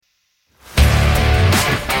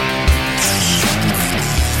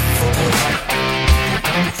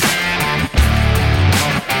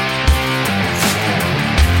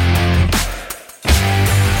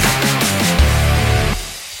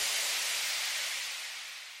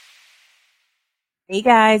Hey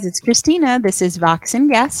guys, it's Christina. This is Vox and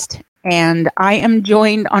Guest, and I am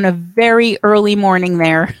joined on a very early morning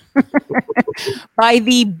there by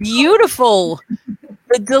the beautiful,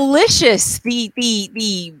 the delicious,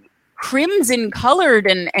 the crimson colored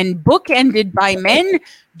and bookended by men,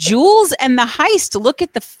 Jules and the Heist. Look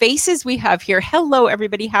at the faces we have here. Hello,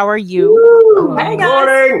 everybody. How are you? Hey guys.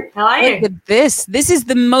 Morning. How are you? Look at this. This is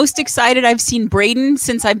the most excited I've seen Braden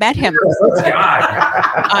since I met him.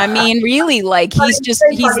 I mean, really, like he's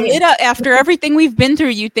lit up after everything we've been through.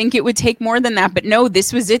 You'd think it would take more than that, but no,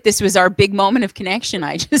 this was it. This was our big moment of connection.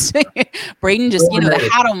 Braden just, the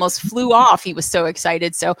hat almost flew off. He was so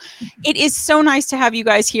excited. So it is so nice to have you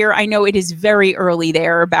guys here. I know it is very early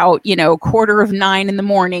there, about, 8:45 in the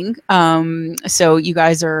morning. So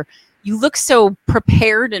you look so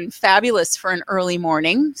prepared and fabulous for an early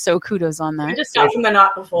morning. So kudos on that. We just start from the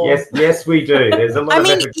night before. Yes, we do. There's a lot of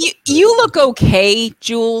effort. You look okay,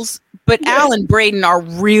 Jules, but yes. Al and Braden are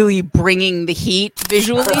really bringing the heat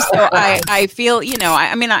visually. So I feel,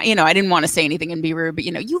 I didn't want to say anything and be rude, but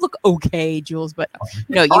you look okay, Jules, but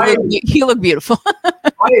no, you look beautiful.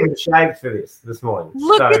 I even shaved for this morning.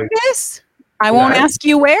 Look at this. I won't ask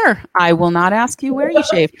you where. I will not ask you where you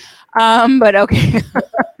shaved. But okay.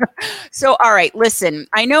 So, all right, listen,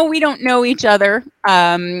 I know we don't know each other,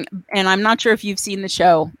 and I'm not sure if you've seen the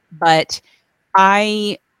show, but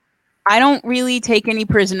I don't really take any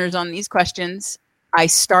prisoners on these questions. I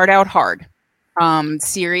start out hard,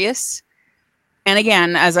 serious. And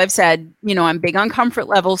again, as I've said, I'm big on comfort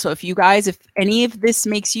level. So if any of this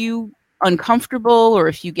makes you uncomfortable, or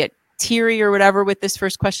if you get teary or whatever with this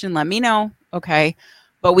first question, let me know. Okay.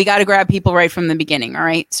 But we got to grab people right from the beginning. All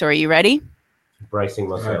right. So are you ready? Bracing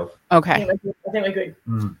myself. Okay. I think we're good.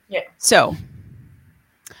 Yeah. So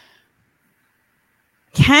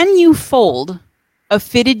can you fold a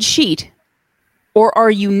fitted sheet, or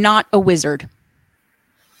are you not a wizard?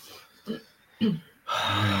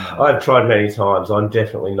 I've tried many times. I'm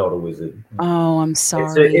definitely not a wizard. Oh, I'm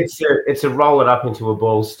sorry. It's a roll it up into a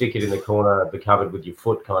ball, stick it in the corner of the cupboard with your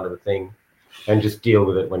foot kind of a thing, and just deal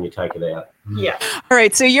with it when you take it out. Yeah. All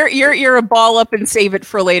right. So you're a ball up and save it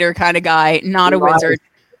for later kind of guy, not a wizard.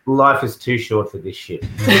 Life is too short for this shit.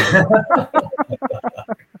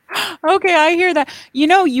 Okay, I hear that.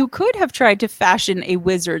 You could have tried to fashion a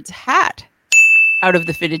wizard's hat out of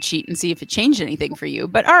the fitted sheet and see if it changed anything for you.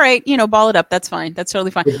 But all right, ball it up. That's fine. That's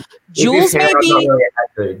totally fine. Jules may be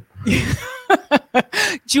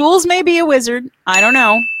Jules may be a wizard. I don't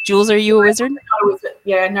know. Jules, are you a wizard?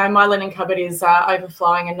 Yeah, no, my linen cupboard is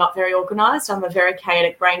overflowing and not very organised. I'm a very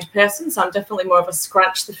chaotic brained person, so I'm definitely more of a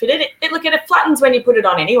scrunch the fitted. It flattens when you put it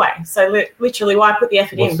on anyway. So literally, why put the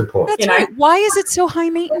effort in? What's the point? That's right. Why is it so high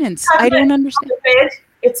maintenance? I don't understand.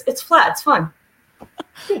 It's flat. It's fun.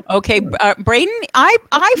 Okay, Braden,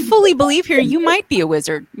 I fully believe here you might be a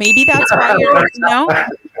wizard. Maybe that's why you're no.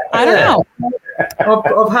 I don't know.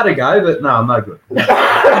 I've had a go, but no, I'm no good.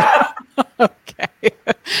 Okay.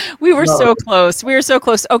 We were so close.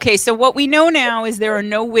 Okay, so what we know now is there are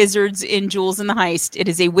no wizards in Jules and the Heist. It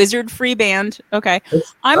is a wizard-free band. Okay.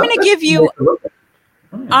 I'm going to give you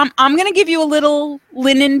a little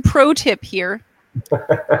linen pro tip here.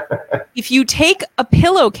 If you take a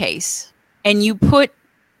pillowcase and you put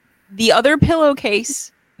the other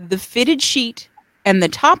pillowcase, the fitted sheet, and the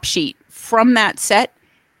top sheet from that set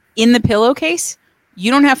in the pillowcase, you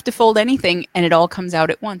don't have to fold anything, and it all comes out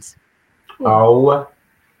at once. OMFG.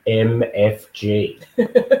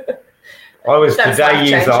 I was today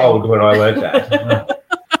years old when I learned that.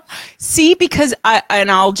 See, because I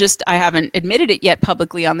haven't admitted it yet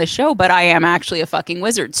publicly on the show, but I am actually a fucking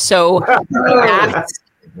wizard. So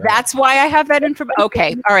that's why I have that information.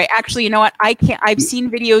 Okay. All right. Actually, you know what? I've seen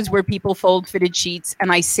videos where people fold fitted sheets,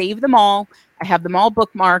 and I save them all. I have them all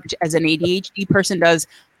bookmarked as an ADHD person does.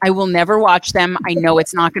 I will never watch them. I know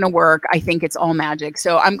it's not going to work. I think it's all magic.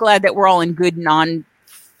 So I'm glad that we're all in good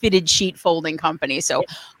non-fitted sheet folding company. So,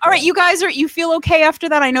 all right, you guys, you feel okay after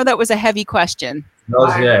that? I know that was a heavy question.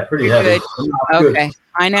 Pretty heavy. Okay. Good.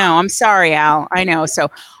 I know. I'm sorry, Al. I know. So,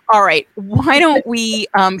 all right, why don't we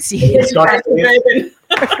see?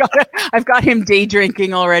 I've got him day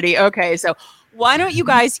drinking already. Okay, so why don't you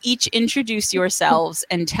guys each introduce yourselves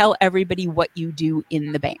and tell everybody what you do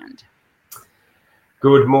in the band?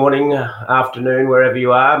 Good morning, afternoon, wherever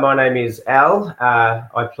you are. My name is Al.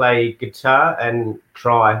 I play guitar and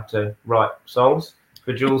try to write songs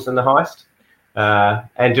for Jules and the Heist,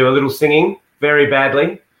 and do a little singing very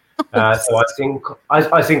badly. So I sing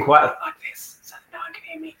quite like this, so that no one can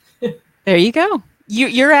hear me. There you go.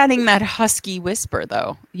 You're adding that husky whisper,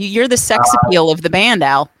 though. You're the sex appeal of the band,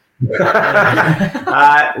 Al. No,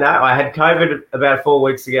 I had COVID about 4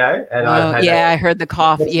 weeks ago, and I've had I heard the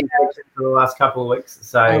cough. Yeah, for the last couple of weeks.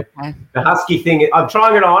 So the husky thing, I'm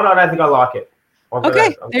trying it on. I don't think I like it.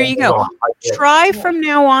 There you go. Try from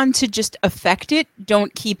now on to just affect it.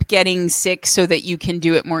 Don't keep getting sick so that you can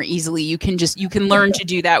do it more easily. You can learn to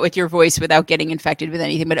do that with your voice without getting infected with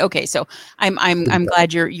anything. But okay, so I'm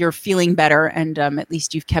glad you're feeling better, and at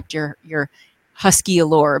least you've kept your husky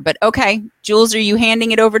allure. But okay, Jules, are you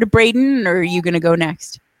handing it over to Braden, or are you going to go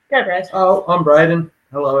next? Go, Brad. Oh, I'm Braden.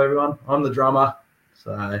 Hello, everyone. I'm the drummer.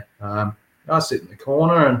 So I sit in the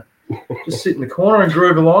corner and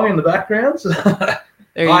groove along in the background. So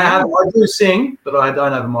I do sing, but I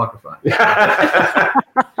don't have a microphone.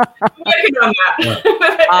 Working on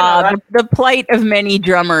that. The plight of many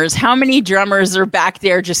drummers. How many drummers are back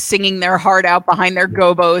there just singing their heart out behind their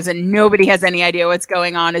gobos, and nobody has any idea what's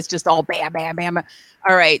going on? It's just all bam, bam, bam.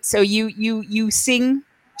 All right, so you sing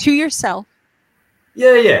to yourself.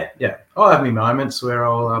 Yeah. I have my moments where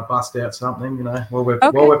I'll bust out something, while we're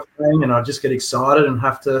playing, and I just get excited and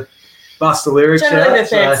have to bust the lyrics generally out. The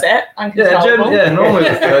third set, uncontrollable. Normally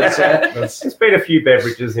the third set. There's been a few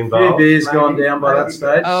beverages involved. A few beers gone down by that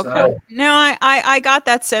stage. Okay. So. No, I got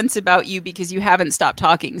that sense about you because you haven't stopped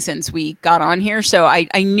talking since we got on here. So I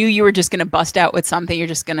knew you were just going to bust out with something. You're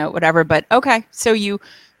just going to whatever. But okay, so you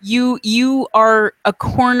are a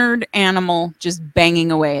cornered animal just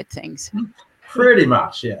banging away at things. Pretty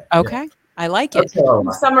much, yeah. Okay. Yeah. I like it. You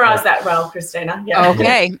summarized that well, Christina. Yeah.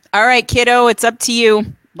 Okay. All right, kiddo, it's up to you.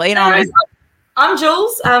 Lay it on. I'm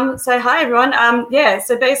Jules. So hi, everyone.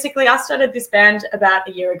 So basically I started this band about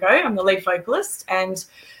a year ago. I'm the lead vocalist and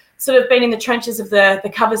sort of been in the trenches of the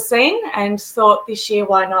cover scene and thought this year,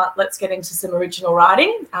 why not? Let's get into some original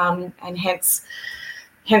writing and hence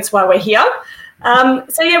why we're here. I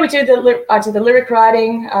do the lyric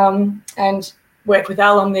writing and work with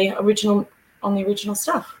Al on the original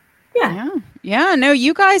stuff. Yeah. No,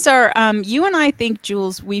 you guys are, you and I think,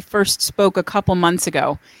 Jules, we first spoke a couple months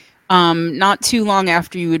ago, not too long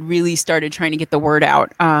after you had really started trying to get the word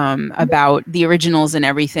out about the originals and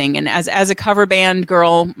everything. And as a cover band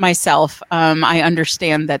girl myself, I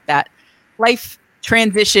understand that life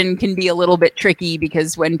transition can be a little bit tricky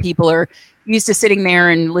because when people are used to sitting there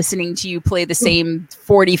and listening to you play the same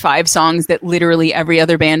 45 songs that literally every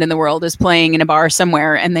other band in the world is playing in a bar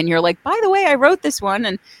somewhere, and then you're like, by the way, I wrote this one.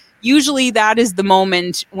 And usually that is the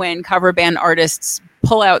moment when cover band artists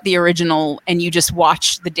pull out the original and you just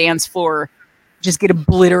watch the dance floor just get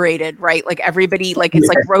obliterated, right? Like everybody, like it's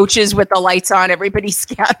like roaches with the lights on, everybody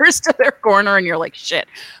scatters to their corner and you're like, shit.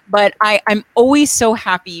 But I'm always so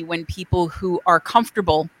happy when people who are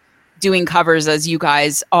comfortable doing covers as you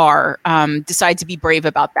guys are decide to be brave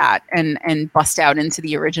about that and bust out into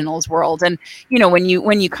the originals world. And when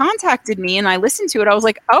you contacted me and I listened to it, I was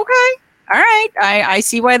like, okay, all right, I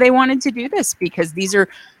see why they wanted to do this, because these are,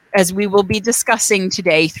 as we will be discussing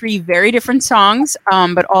today, 3 very different songs,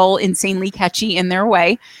 but all insanely catchy in their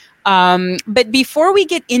way. But before we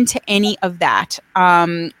get into any of that,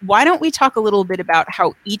 why don't we talk a little bit about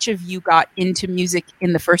how each of you got into music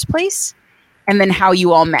in the first place? And then how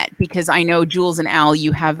you all met, because I know Jules and Al,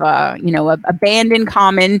 you have a band in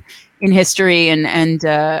common in history and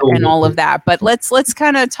all of that. But let's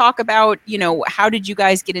kind of talk about how did you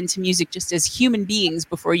guys get into music just as human beings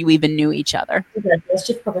before you even knew each other?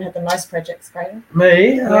 You've probably had the most projects, right?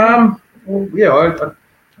 Me, I've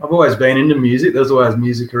always been into music. There's always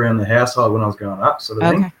music around the household when I was growing up, sort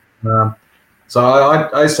of thing. So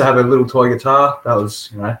I used to have a little toy guitar. That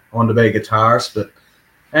was I wanted to be a guitarist, but.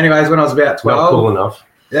 Anyways, when I was about 12... Not cool enough.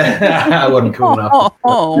 I wasn't cool enough.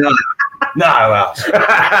 No.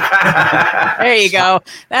 There you go.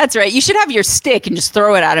 That's right. You should have your stick and just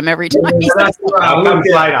throw it at him every time. I'll come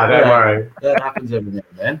later, don't worry. That happens every now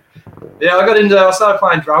and then. Yeah, I started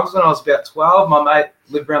playing drums when I was about 12. My mate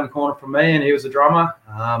lived around the corner from me and he was a drummer.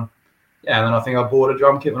 And then I think I bought a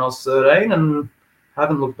drum kit when I was 13 and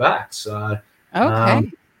haven't looked back. So, okay.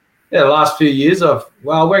 The last few years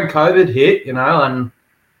when COVID hit, and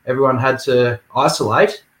everyone had to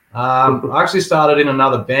isolate. I actually started in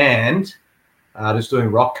another band, just doing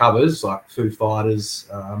rock covers like Foo Fighters.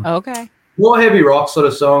 Okay. More heavy rock sort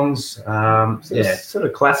of songs. Sort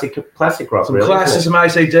of classic rock. Some classics from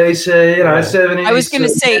AC/DC, 70s. I was going to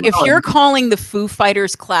say, if you're calling the Foo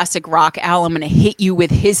Fighters classic rock, Al, I'm going to hit you with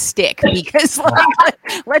his stick because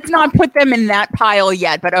let's not put them in that pile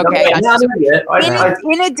yet. But okay.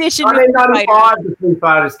 In addition, to 1995, the Foo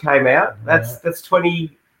Fighters came out. That's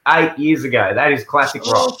 20 8 years ago. That is classic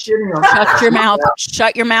rock. Shut your mouth.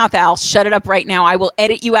 Shut your mouth, Al. Shut it up right now. I will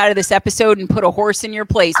edit you out of this episode and put a horse in your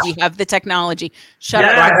place. We have the technology. Shut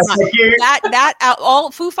up. All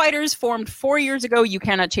Foo Fighters formed 4 years ago. You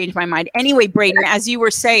cannot change my mind. Anyway, Braden, as you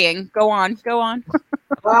were saying, go on. So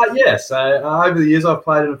over the years I've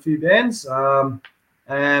played in a few bands, and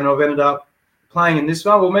I've ended up playing in this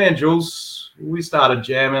one. Well, me and Jules, we started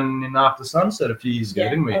jamming in After Sunset a few years ago,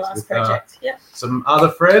 didn't we? Last project. Some other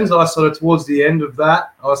friends. I sort of towards the end of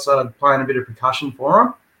that, I started playing a bit of percussion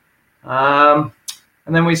for them.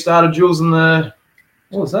 And then we started Jules and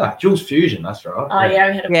what was that? Jules Fusion, that's right. Oh,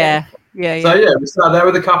 yeah. We had a So, we started that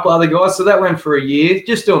with a couple other guys. So that went for a year,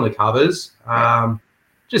 just doing the covers.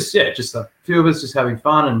 Just a few of us just having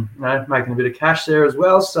fun and, making a bit of cash there as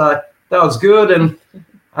well. So that was good.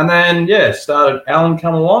 And then, started Alan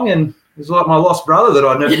come along, and it was like my lost brother that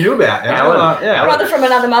I never knew about. Alan. Brother from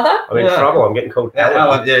another mother. I'm in trouble. I'm getting called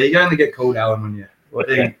Alan. Yeah, you only get called Alan when you...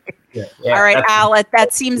 All right, Al,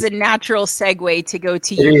 that seems a natural segue to go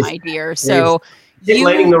to you, my dear. So you're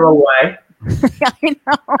leaning the wrong way. I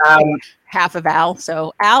know. Half of Al.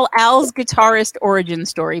 So Al's guitarist origin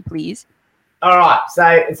story, please. All right. So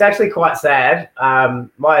it's actually quite sad.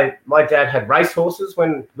 My dad had racehorses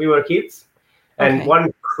when we were kids. And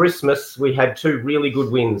one Christmas, we had 2 really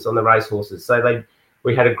good wins on the racehorses. So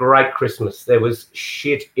we had a great Christmas. There was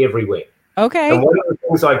shit everywhere. Okay. And one of the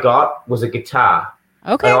things I got was a guitar.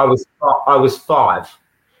 Okay. And I was 5.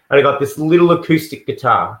 And I got this little acoustic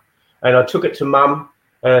guitar. And I took it to Mum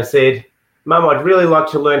and I said, Mum, I'd really like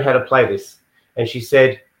to learn how to play this. And she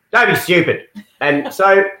said, don't be stupid. And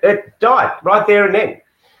so it died right there and then.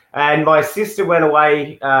 And my sister went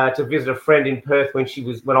away to visit a friend in Perth when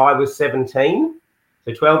I was 17,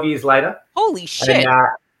 so 12 years later. Holy shit!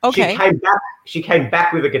 And, She came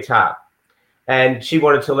back with a guitar, and she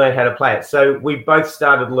wanted to learn how to play it. So we both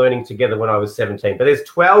started learning together when I was 17. But there's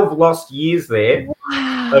 12 lost years there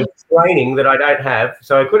of training that I don't have.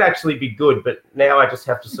 So I could actually be good, but now I just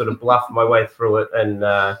have to sort of bluff my way through it and.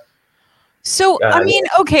 I mean,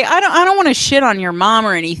 okay, I don't want to shit on your mom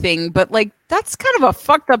or anything, but like that's kind of a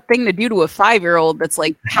fucked up thing to do to a 5-year-old that's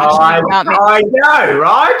like passionate about me. I know,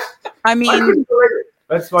 right? I mean,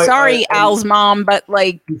 sorry, Al's mom, but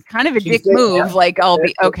like kind of a dick move. Like I'll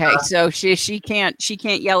be okay. So she can't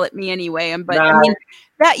yell at me anyway. But no.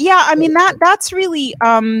 I mean that's really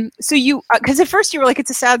so you because at first you were like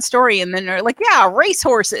it's a sad story, and then they're like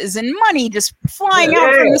racehorses and money just flying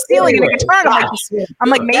out from the ceiling and a guitar. I'm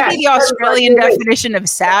like maybe the Australian definition of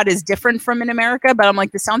sad is different from in America, but I'm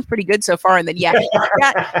like this sounds pretty good so far. And then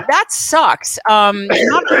that sucks.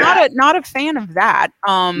 Not a fan of that.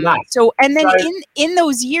 So and then in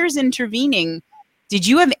those years intervening, did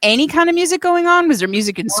you have any kind of music going on? Was there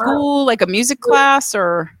music in school, like a music class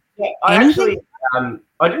or anything?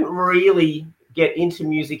 I didn't really get into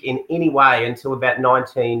music in any way until about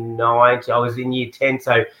 1990. I was in year 10,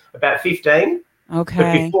 so about 15. Okay.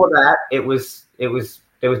 But before that, there was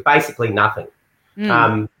basically nothing.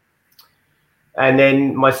 And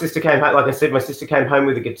then my sister came home. Like I said, my sister came home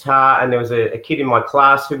with a guitar, and there was a kid in my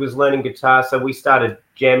class who was learning guitar, so we started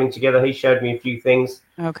jamming together. He showed me a few things.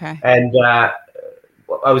 Okay. And I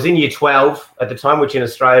was in year 12 at the time, which in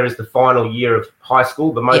Australia is the final year of high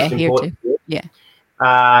school, the most important year. Yeah.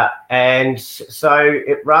 And so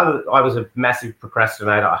I was a massive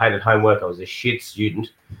procrastinator. I hated homework. I was a shit student.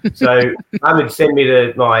 So I would send me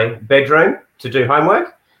to my bedroom to do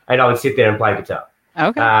homework, and I would sit there and play guitar.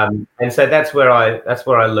 Okay. And so that's where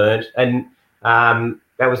I learned. And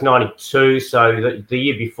that was 92. So the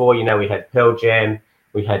year before, we had Pearl Jam,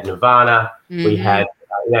 we had Nirvana, we had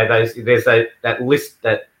there's that list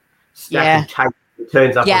that stack of tape.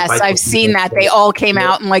 Turns up. Yes, I've seen that. They all came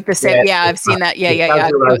out in like the same. Yeah, I've seen that.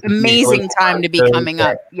 Yeah. Amazing time to be coming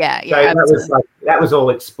up. Yeah. So that was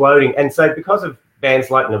all exploding. And so because of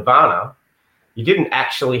bands like Nirvana, you didn't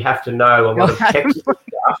actually have to know a lot of technical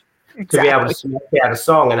stuff to be able to smack out a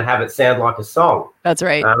song and have it sound like a song. That's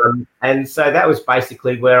right. And so that was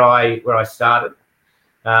basically where I started.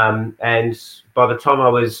 And by the time I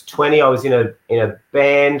was 20, I was in a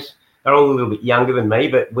band. They're all a little bit younger than me,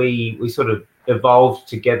 but we sort of evolved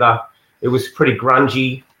together. It was pretty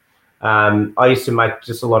grungy. I used to make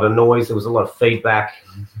just a lot of noise. There was a lot of feedback,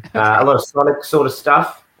 a lot of sonic sort of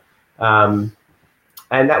stuff, and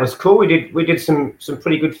that was cool. We did some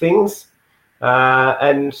pretty good things,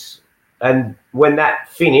 and when that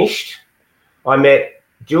finished, I met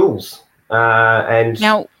Jules. And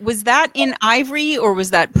now, was that in Ivory or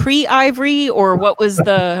was that pre-Ivory or what was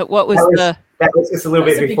the? That was just a little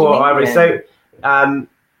bit before Ivory. Yeah. So.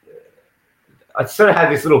 I sort of had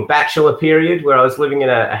this little bachelor period where I was living in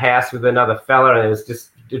a house with another fella, and it was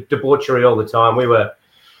just debauchery all the time. We were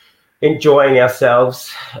enjoying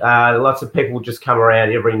ourselves. Lots of people would just come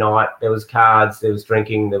around every night. There was cards, there was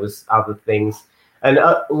drinking, there was other things, and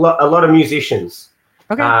a lot of musicians.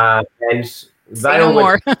 Okay. And Say no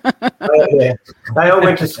more. They all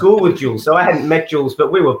went to school with Jules, so I hadn't met Jules,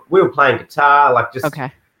 but we were playing guitar, like just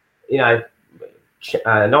you know,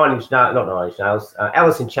 not 9 Inch Nails,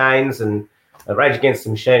 Alice in Chains and Rage Against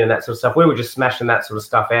the Machine and that sort of stuff. We were just smashing that sort of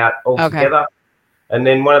stuff out all together. And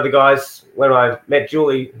then one of the guys, when I met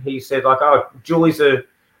Julie, he said like, "Oh, Julie's a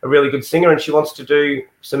really good singer and she wants to do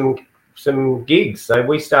some gigs." So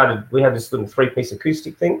we had this little 3-piece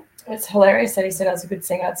acoustic thing. It's hilarious that he said I was a good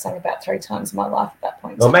singer. I'd sung about 3 times in my life at that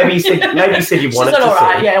point. Well, maybe you said you wanted to sing. All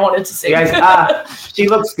right. Yeah, I wanted to sing. He goes, she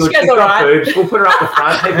looks good. She's got boobs. We'll put her up the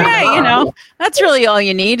front. Yeah, that's really all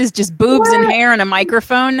you need is just boobs and hair and a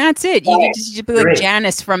microphone. That's it. You can just be like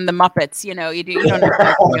Janice from the Muppets. You don't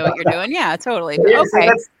have to know what you're doing. Yeah, totally. Yeah,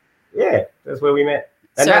 okay. So that's where we met.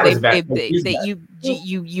 And so that was about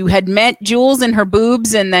you had met Jules and her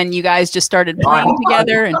boobs, and then you guys just started playing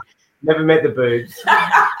together. And never met the boobs.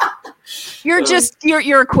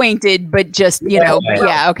 You're acquainted, but just yeah.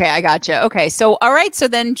 Okay, I gotcha. Okay, so all right, so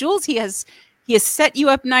then Jules, he has set you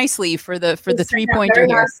up nicely for the 3-pointer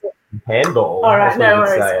here. Handball. All right, no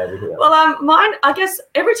worries. Well, mine, I guess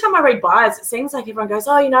every time I read bios, it seems like everyone goes,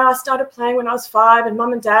 "Oh, I started playing when I was 5, and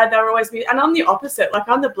Mum and Dad, they were always me." And I'm the opposite. Like,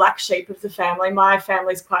 I'm the black sheep of the family. My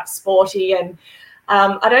family's quite sporty, and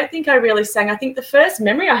I don't think I really sang. I think the first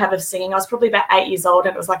memory I have of singing, I was probably about 8 years old,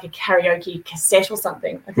 and it was like a karaoke cassette or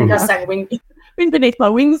something. I think I sang Wind Beneath My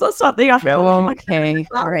Wings or something. Okay,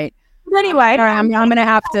 all right. But anyway, all right, I'm going to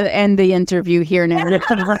have to end the interview here now. No,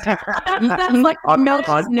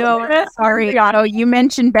 sorry. So you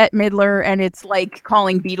mentioned Bette Midler, and it's like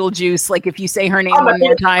calling Beetlejuice. Like if you say her name one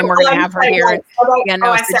more time, we're going to have her here.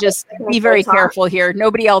 So just be very careful here.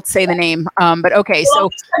 Nobody else say the name. But okay, so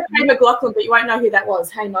Hey McLaughlin, but you won't know who that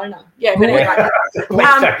was. Hey Mona. Yeah, but anyway.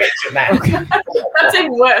 That's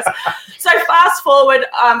even worse. So fast forward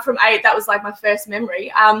from 8, that was like my first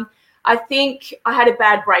memory. I think I had a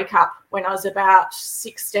bad breakup when I was about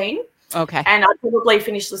 16. Okay. And I probably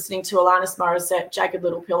finished listening to Alanis Morissette, Jagged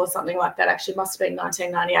Little Pill or something like that. Actually, it must have been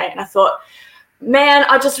 1998. And I thought, man,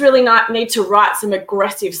 I just really need to write some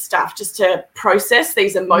aggressive stuff just to process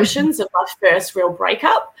these emotions of my first real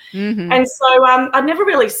breakup. Mm-hmm. And so I'd never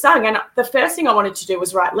really sung. And the first thing I wanted to do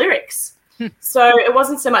was write lyrics. So it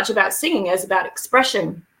wasn't so much about singing as about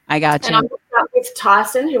expression. I got you. And I looked up with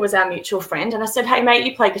Tyson, who was our mutual friend, and I said, "Hey, mate,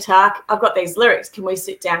 you play guitar. I've got these lyrics. Can we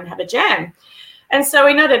sit down and have a jam?" And so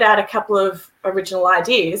we noted out a couple of original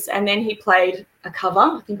ideas, and then he played a cover.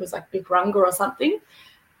 I think it was like Big Runga or something.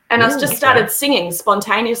 And I just started singing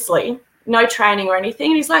spontaneously, no training or anything.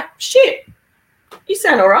 And he's like, "Shit, you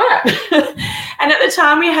sound all right." And at the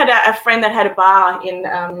time, we had a friend that had a bar in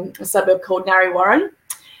a suburb called Narre Warren.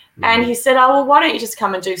 And he said, "Oh, well, why don't you just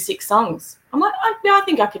come and do 6 songs?" I'm like, I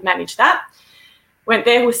think I could manage that. Went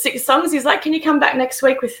there with 6 songs. He's like, "Can you come back next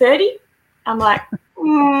week with 30? I'm like,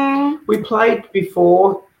 We played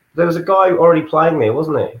before. There was a guy already playing there,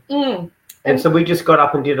 wasn't there? And so we just got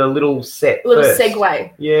up and did a little set first.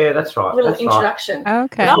 Segue. Yeah, that's right. A little introduction. Right.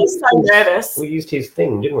 Okay. And I was so nervous. We used his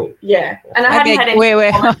thing, didn't we? Yeah. And I hadn't had any...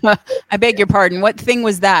 Wait. I beg your pardon. What thing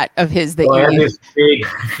was that of his that you used? This big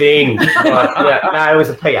thing. No, it was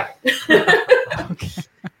a PA.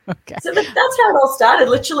 Okay. So that's how it all started.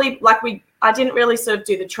 Literally, like I didn't really sort of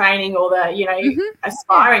do the training or the,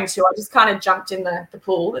 aspiring to. I just kind of jumped in the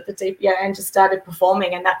pool at the deep, and just started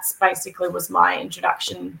performing. And that's basically was my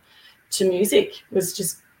introduction to music, was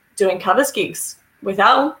just doing covers gigs with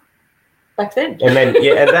Al back then. And then,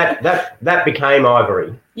 and that became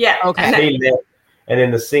Ivory. Yeah. Okay. And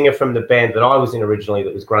then the singer from the band that I was in originally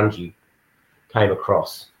that was grungy came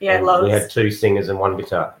across. Yeah, we had 2 singers and 1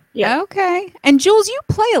 guitar. Yeah. Okay. And Jules, you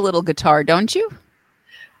play a little guitar, don't you?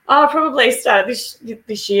 I'll probably start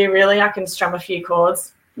this year, really. I can strum a few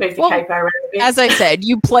chords, move the capo around a bit. As I said,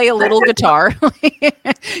 you play a little guitar.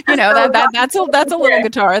 That's a little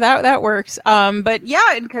guitar. That works. But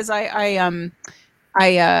yeah, because I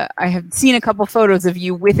have seen a couple photos of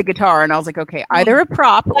you with a guitar, and I was like, okay, either a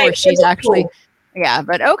prop or she's actually,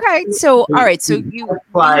 But okay. So all right. So you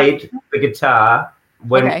played the guitar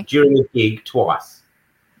during the gig twice.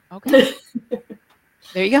 Okay.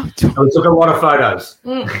 There you go. We took a lot of photos.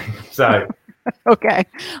 So okay.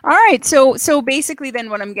 All right. So basically then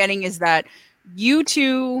what I'm getting is that you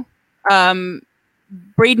two, Braden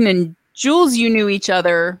and Jules, you knew each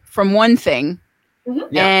other from one thing.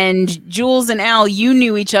 Mm-hmm. And Jules and Al, you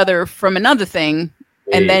knew each other from another thing.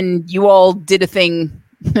 And then you all did a thing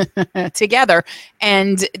together,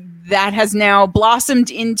 and that has now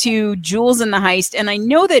blossomed into Jules and the Heist. And I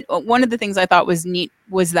know that one of the things I thought was neat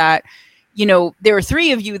was that, you know, there are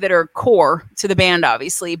three of you that are core to the band,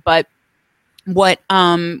 obviously, but what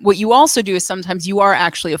you also do is sometimes you are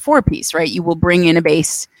actually a four-piece, right? You will bring in a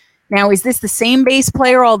bass. Now, is this the same bass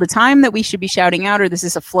player all the time that we should be shouting out, or this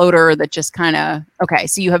is a floater that just kind of, okay,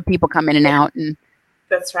 so you have people come in and out? And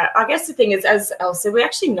that's right. I guess the thing is, as Elle said, we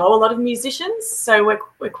actually know a lot of musicians, so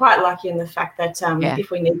we're quite lucky in the fact that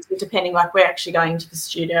if we need to, depending, like we're actually going to the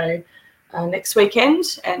studio next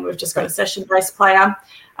weekend, and we've just got a session bass player.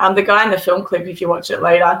 The guy in the film clip, if you watch it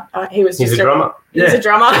later, he's a drummer. He's a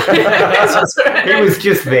drummer. He was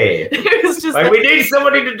just there. Like, we need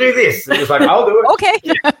somebody to do this. It was like, I'll do it.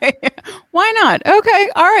 Okay. Why not? Okay.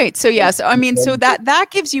 All right. So, yeah. So, I mean, so that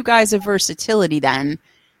gives you guys a versatility then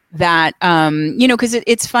that, you know, because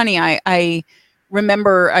it's funny. I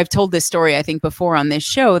remember I've told this story, I think, before on this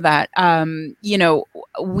show that, you know,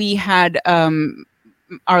 we had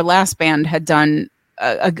our last band had done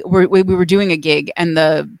we were doing a gig, and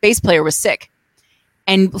the bass player was sick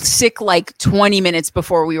like 20 minutes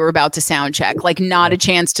before we were about to sound check, like not a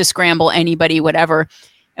chance to scramble anybody, whatever.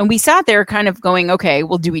 And we sat there kind of going, okay,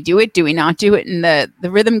 well, do we do it? Do we not do it? And the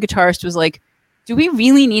rhythm guitarist was like, do we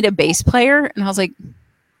really need a bass player? And I was like,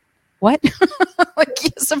 what? Like,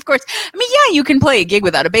 yes, of course. I mean, yeah, you can play a gig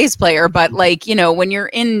without a bass player, but like, you know, when you're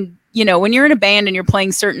in a band and you're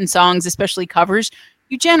playing certain songs, especially covers,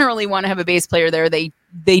 you generally want to have a bass player there.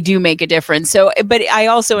 They do make a difference. So, but I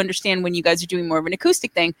also understand when you guys are doing more of an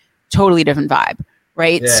acoustic thing, totally different vibe,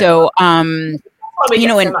 right? Yeah. So, you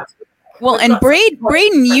know, and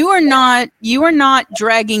Braden, you are not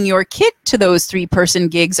dragging your kit to those 3-person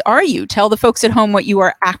gigs, are you? Tell the folks at home what you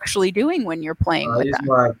are actually doing when you're playing with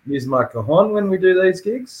them. Use my cajon when we do these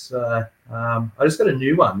gigs. I just got a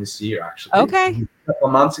new one this year, actually. Okay. A couple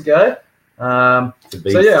of months ago.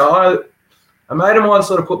 So yeah, a mate of mine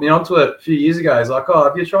sort of put me onto it a few years ago. He's like, oh,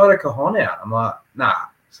 have you tried a cajon out? I'm like, nah.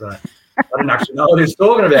 So I didn't actually know what he was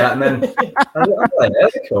talking about. And then I was like, oh, yeah,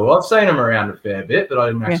 they're cool. I've seen them around a fair bit, but I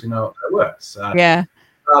didn't actually know what they were. So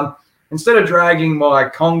instead of dragging my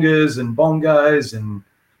congas and bongos, and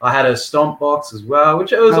I had a stomp box as well,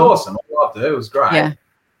 which it was awesome. I loved it. It was great. Yeah.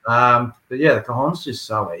 But yeah, the cajon's just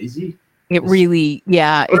so easy. It really,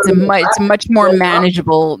 it's much more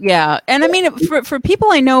manageable. Yeah. And I mean, for people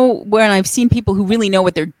I know, when I've seen people who really know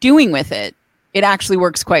what they're doing with it, it actually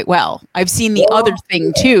works quite well. I've seen the other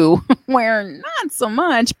thing too, where not so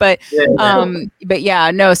much, but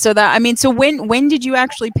yeah, no. So that, I mean, so when did you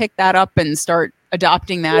actually pick that up and start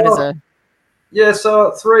adopting that as a? Yeah.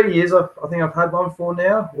 So 3 years, I think I've had one for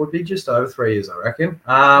now. Would be just over 3 years, I reckon.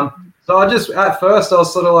 So at first I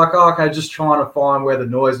was sort of like, oh, okay, just trying to find where the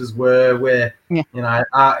noises were, you know,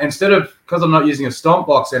 instead of, because I'm not using a stomp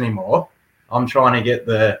box anymore, I'm trying to get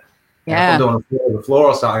if I'm doing the floor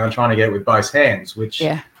or something, I'm trying to get it with both hands, which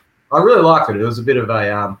I really liked it. It was a bit of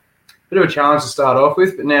a challenge to start off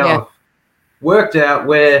with, but now I've worked out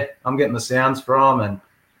where I'm getting the sounds from and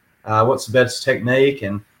what's the best technique,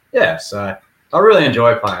 and so I really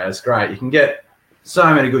enjoy playing it. It's great. You can get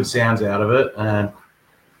so many good sounds out of it, and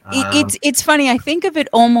it's funny. I think of it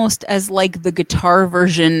almost as like the guitar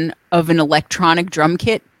version of an electronic drum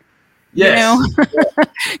kit. Yes. You know,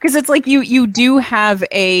 because it's like you do have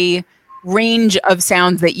a range of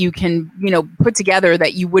sounds that you can, you know, put together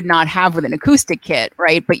that you would not have with an acoustic kit,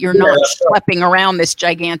 right? But you're not schlepping around this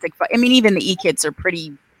gigantic. I mean, even the E-kits are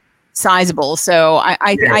pretty sizable. So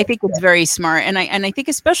I think it's very smart, and I think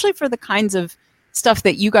especially for the kinds of stuff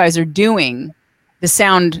that you guys are doing, the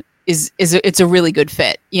sound it's a really good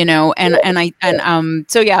fit, you know, so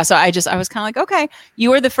I was kind of like, okay,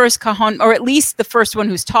 you are the first cajon, or at least the first one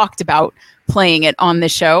who's talked about playing it on the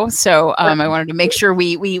show. So I wanted to make sure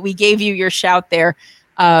we gave you your shout there,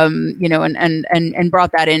 you know, and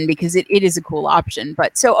brought that in because it is a cool option.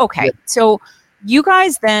 But so so you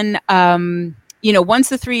guys then, you know, once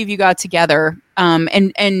the three of you got together,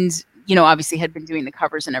 and you know, obviously had been doing the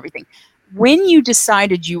covers and everything. When you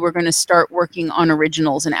decided you were going to start working on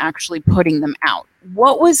originals and actually putting them out,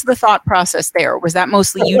 what was the thought process there? Was that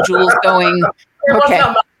mostly you, Jules, going, okay.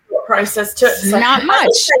 Not much process to it. Not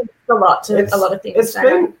much. A lot to a lot of things.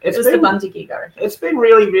 It was the Bundy gig, I reckon. It's been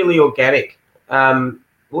really, really organic. So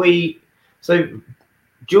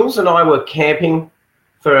Jules and I were camping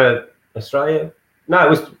for Australia. No, it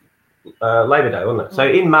was Labor Day, wasn't it? So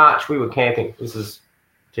in March we were camping. This is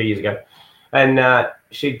 2 years ago. And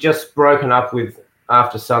she'd just broken up with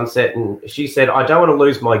After Sunset, and she said, I don't want to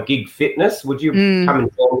lose my gig fitness. Would you come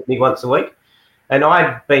and play with me once a week? And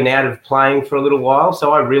I'd been out of playing for a little while,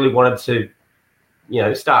 so I really wanted to, you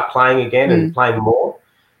know, start playing again and playing more.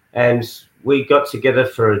 and we got together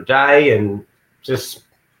for a day and just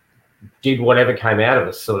did whatever came out of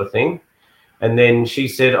us, sort of thing. And then she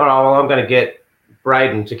said, "Oh, well, I'm going to get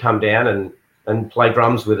Braden to come down and play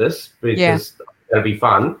drums with us because it's going to be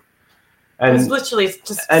fun." And it was literally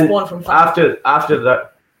just spawned from fun. After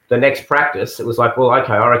the next practice, it was like, well,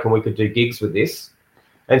 okay, I reckon we could do gigs with this.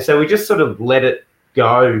 And so we just sort of let it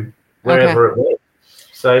go wherever it went.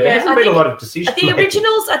 So there hasn't been a lot of decisions. I think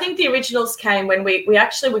the originals came when we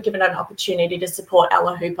actually were given an opportunity to support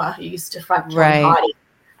Ella Hooper, who used to front Heidi.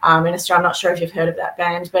 In Australia, I'm not sure if you've heard of that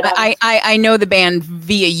band, but I know the band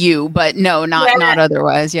via you, but no, not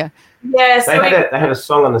otherwise. Yeah. Yeah. So they had a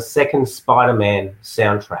song on the second Spider-Man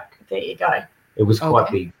soundtrack. There you go. It was quite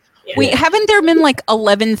big. Yeah. Wait, haven't there been like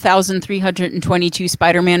 11,322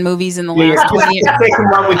 Spider-Man movies in the last 20 years? The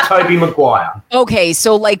second one with Tobey Maguire. Okay,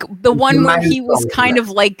 so like the one where he was kind of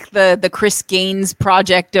like the Chris Gaines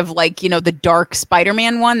project of like, you know, the dark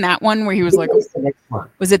Spider-Man one, that one where he was like,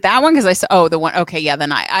 was it that one? Because I saw, the one, okay, yeah,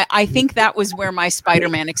 then I think that was where my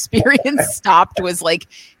Spider-Man experience stopped, was like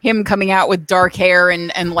him coming out with dark hair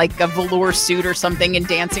and like a velour suit or something and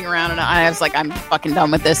dancing around, and I was like, I'm fucking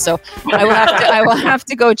done with this. So I will have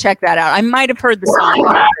to go check that out. I might have heard the song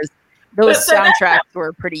because those soundtracks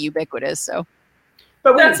were pretty ubiquitous. So,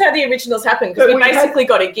 but that's how the originals happened, because we basically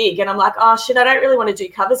got a gig, and I'm like, oh shit, I don't really want to do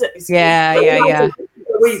covers at this. Yeah.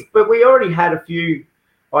 But we already had a few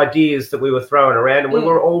ideas that we were throwing around, and we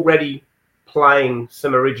were already playing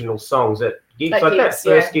some original songs at gigs. Like that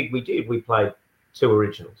first gig we did, we played 2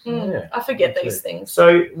 originals. I forget these things.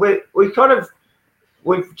 So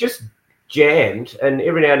we've just jammed, and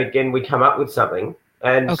every now and again we come up with something,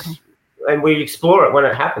 and we explore it when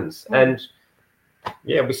it happens. And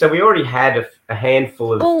we already had a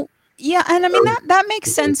handful of. Well, yeah, and I mean that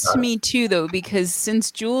makes sense to me too, though, because since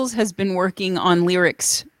Jules has been working on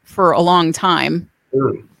lyrics for a long time,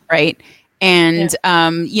 right? And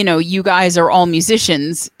you know, you guys are all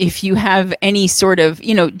musicians. If you have any sort of,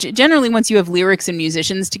 you know, generally once you have lyrics and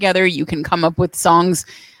musicians together, you can come up with songs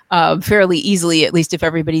fairly easily, at least if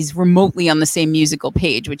everybody's remotely on the same musical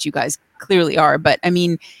page, which you guys clearly are. But I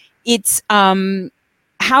mean, it's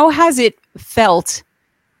how has it felt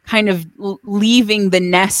kind of leaving the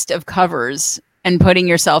nest of covers and putting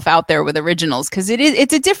yourself out there with originals? Because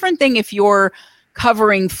it's a different thing if you're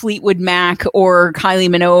covering Fleetwood Mac or Kylie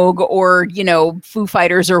Minogue or, you know, Foo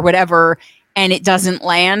Fighters or whatever, and it doesn't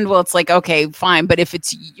land. Well, it's like, okay, fine. But if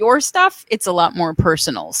it's your stuff, it's a lot more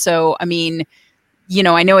personal. So, I mean, you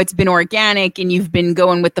know, I know it's been organic and you've been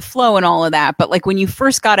going with the flow and all of that, but like when you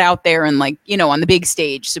first got out there and like, you know, on the big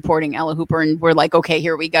stage supporting Ella Hooper and we're like, okay,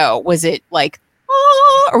 here we go. Was it like,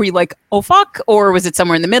 oh, or were you like, oh fuck, or was it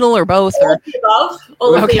somewhere in the middle or both? All of the above.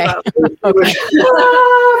 All of the above. Okay.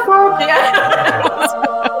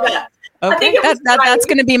 Okay, that's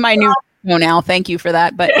going to be my new phone, Al. Thank you for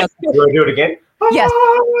that. But you want to do it again? Yes.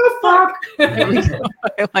 Oh, fuck. There we go.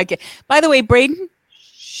 I like it. By the way, Braden.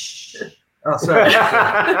 Oh, sorry.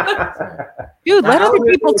 Dude, let other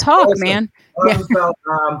people talk, man. I felt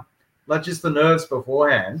like just the nerves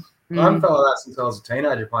beforehand. I haven't felt like that since I was a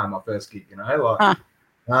teenager playing my first gig, you know. Like,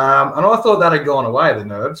 and I thought that had gone away, the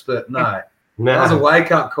nerves, but no. That was a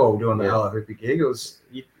wake-up call doing the Ella Hooper gig. It was,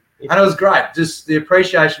 and it was great. Just the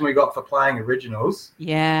appreciation we got for playing originals.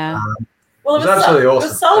 Yeah. Well, it was absolutely awesome. It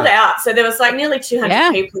was sold out, so there was like nearly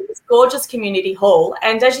 200 people in this gorgeous community hall.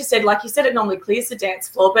 And as you said, like you said, it normally clears the dance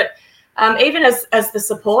floor, but even as the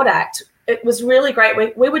support act, it was really great.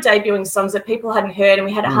 We were debuting songs that people hadn't heard, and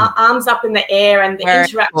we had arms up in the air, and the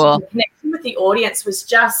interaction, the connection with the audience was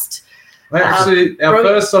just. Well, actually, our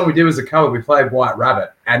first song we did was a cover. We played White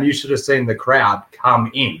Rabbit, and you should have seen the crowd come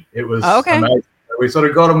in. It was amazing. We sort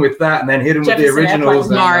of got them with that, and then hit them with the originals.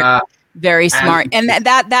 Smart, very smart. And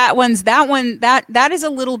that is a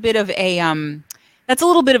little bit of a that's a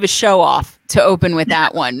little bit of a show off to open with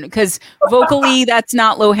that one, because vocally that's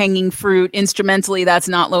not low hanging fruit. Instrumentally, that's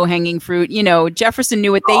not low hanging fruit. You know, Jefferson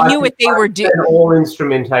knew what they were doing. All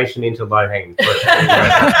instrumentation into low hanging fruit.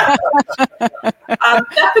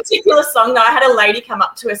 That particular song, though, I had a lady come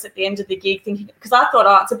up to us at the end of the gig, thinking, because I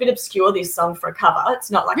thought, it's a bit obscure, this song, for a cover. It's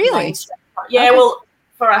not like mainstream. Yeah, okay. Well,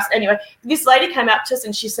 for us anyway. This lady came up to us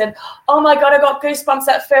and she said, oh my God, I got goosebumps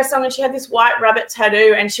that first song. And she had this white rabbit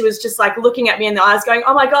tattoo, and she was just like looking at me in the eyes going,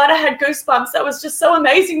 oh my God, I had goosebumps. That was just so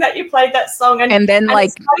amazing that you played that song. And then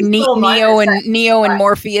like Neo and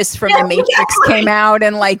Morpheus from the Matrix came out,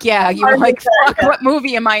 and like, you were like, fuck, what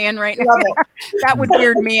movie am I in right now? That would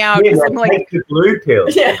weird me out. Yeah, like, take the blue pill.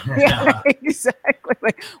 Yeah, exactly.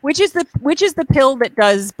 Which is the pill that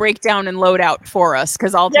does breakdown and load out for us?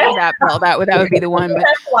 Because I'll take that pill. That would be the one. But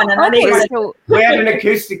okay, so we had an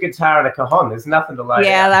acoustic guitar and a cajon. There's nothing to load.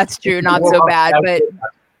 Yeah, out. That's true. Not so bad, but.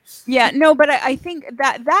 Yeah, no, but I think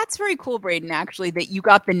that's very cool, Braden, actually, that you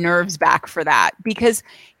got the nerves back for that, because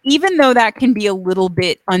even though that can be a little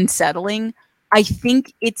bit unsettling, I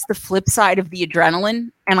think it's the flip side of the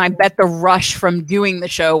adrenaline. And I bet the rush from doing the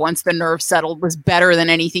show once the nerves settled was better than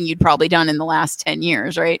anything you'd probably done in the last 10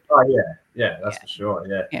 years, right? Oh, yeah, that's for sure.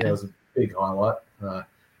 Yeah, it was a big highlight.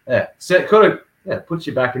 So it kind of puts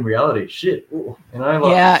you back in reality. Shit, you know?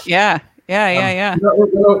 Like, yeah.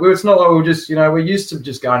 It's not like we're just, we're used to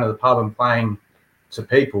just going to the pub and playing to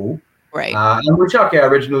people. Right. And we chuck our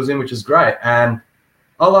originals in, which is great. And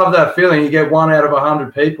I love that feeling. You get 1 out of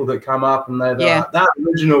 100 people that come up and they're like, that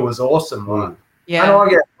original was awesome. Like, and I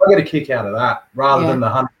get a kick out of that rather than the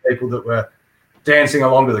 100 people that were dancing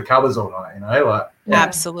along to the covers all night, like.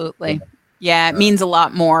 Absolutely. Yeah, it means a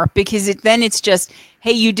lot more because then it's just,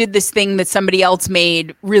 hey, you did this thing that somebody else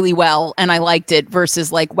made really well and I liked it,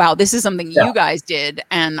 versus like, wow, this is something you guys did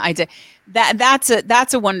and I did.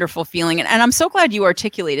 That's a wonderful feeling. And I'm so glad you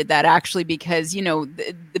articulated that, actually, because,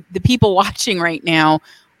 the people watching right now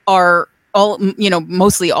are all,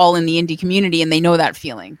 mostly all in the indie community, and they know that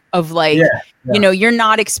feeling of like, you're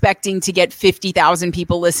not expecting to get 50,000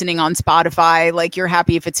 people listening on Spotify. Like, you're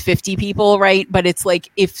happy if it's 50 people, right? But it's like,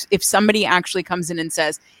 if somebody actually comes in and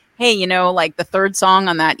says, hey, like the third song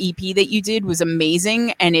on that EP that you did was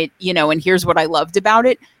amazing, and it, and here's what I loved about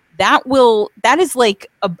it, that is like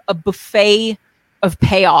a buffet of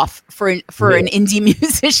payoff for an indie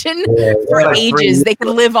musician for ages. They could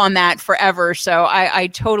live on that forever. So I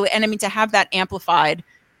totally, and I mean, to have that amplified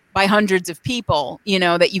by hundreds of people,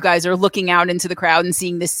 that you guys are looking out into the crowd and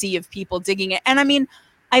seeing this sea of people digging it. And I mean,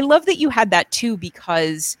 I love that you had that too,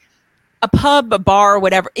 because a pub, a bar,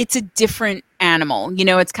 whatever, it's a different animal.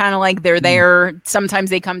 It's kind of like they're there.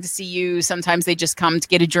 Sometimes they come to see you. Sometimes they just come to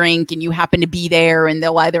get a drink and you happen to be there and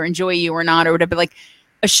they'll either enjoy you or not or whatever. Like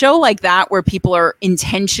a show like that where people are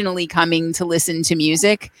intentionally coming to listen to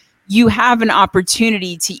music, you have an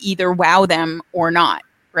opportunity to either wow them or not.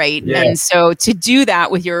 Right. Yeah. And so to do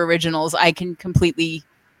that with your originals, I can completely,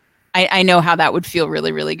 I know how that would feel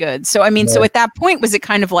really, really good. So, I mean, so at that point, was it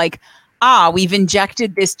kind of like, we've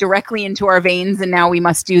injected this directly into our veins and now we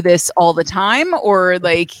must do this all the time, or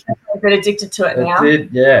like a bit addicted to it now?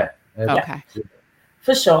 Okay.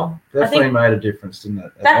 For sure. Definitely made a difference, didn't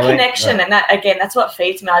it? That connection and that, again, that's what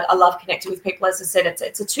feeds me. I love connecting with people. As I said,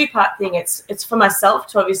 it's a two-part thing. It's for myself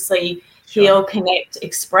to obviously heal, connect,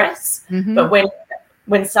 express. Mm-hmm. But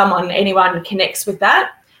when anyone connects with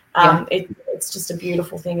that, it's just a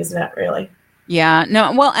beautiful thing, isn't it, really? Yeah,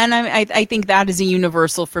 no, well, and I think that is a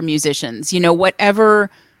universal for musicians. Whatever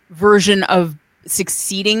version of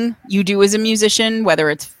succeeding you do as a musician, whether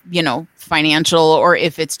it's, financial, or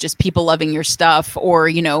if it's just people loving your stuff, or,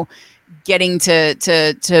 getting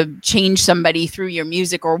to change somebody through your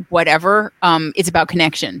music or whatever, it's about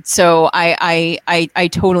connection. So I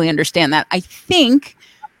totally understand that. I think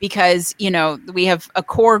because, we have a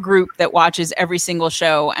core group that watches every single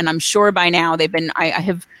show, and I'm sure by now I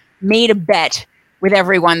have made a bet with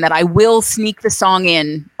everyone that I will sneak the song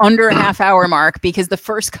in under a half-hour mark, because the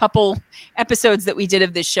first couple episodes that we did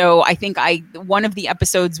of this show, I think one of the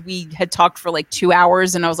episodes we had talked for like 2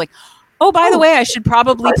 hours, and I was like, oh, by the way, I should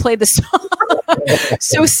probably play the song.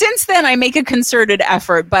 So since then, I make a concerted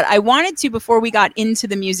effort, but I wanted to, before we got into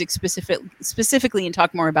the music specifically and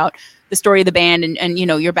talk more about the story of the band and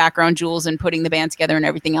your background, Jules, and putting the band together and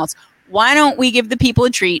everything else, why don't we give the people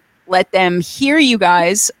a treat? Let them hear you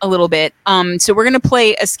guys a little bit. So we're going to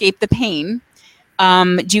play Escape the Pain.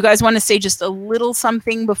 Do you guys want to say just a little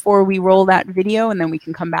something before we roll that video, and then we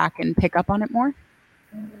can come back and pick up on it more?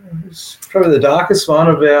 It's probably the darkest one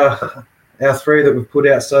of our three that we've put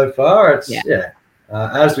out so far. It's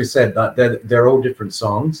as we said, they're all different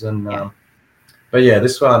songs, and but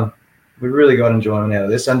this one, we really got enjoyment out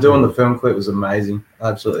of this, and doing the film clip was amazing.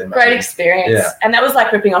 Absolutely amazing. Great experience. Yeah. And that was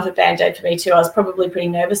like ripping off a Band-Aid for me too. I was probably pretty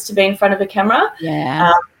nervous to be in front of a camera.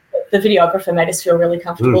 Yeah. The videographer made us feel really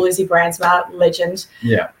comfortable. Izzy Brandsma, legend.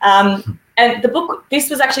 Yeah. And the book,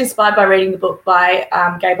 this was actually inspired by reading the book by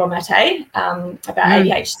Gabriel Maté about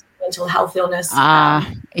ADHD, mental health illness.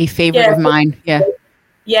 A favorite of mine. Yeah.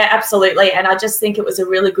 Yeah, absolutely. And I just think it was a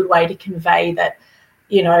really good way to convey that,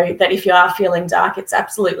 that if you are feeling dark, it's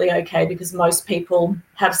absolutely okay, because most people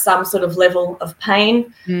have some sort of level of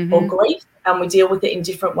pain or grief, and we deal with it in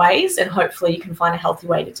different ways, and hopefully you can find a healthy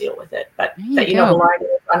way to deal with it. But that you're not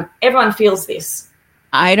alone. Everyone feels this.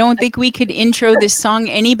 I don't think we could intro this song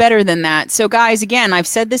any better than that. So, guys, again, I've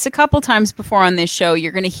said this a couple times before on this show.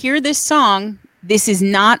 You're going to hear this song. This is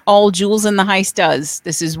not all Jules and the Heist does.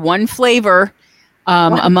 This is one flavor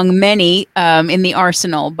among many in the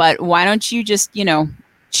arsenal. But why don't you just,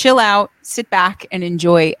 chill out, sit back, and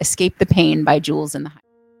enjoy Escape the Pain by Jules and the Heist.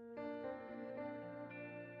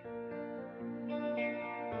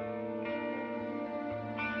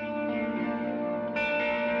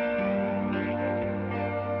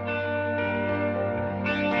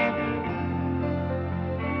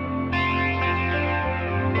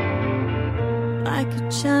 Like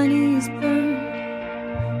a Chinese bird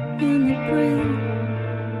in the brain,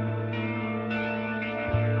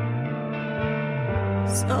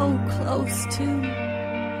 so close to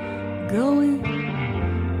going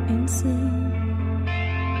insane.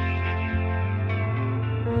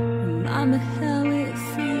 Remind me how it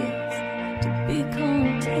feels to be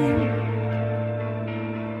contained.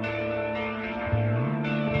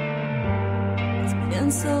 It's been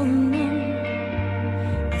so long,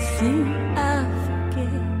 I think I forget.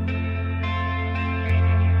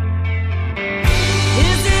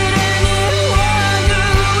 Is it any wonder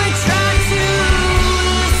we try to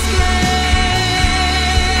escape?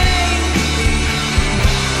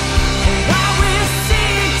 Or why we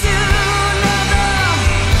seem to never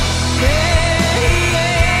fade?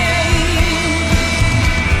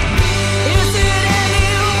 Is it any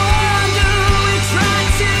wonder we try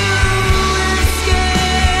to escape?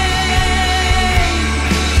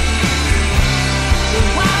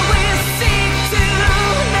 Why we seem to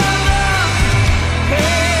never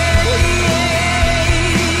pay.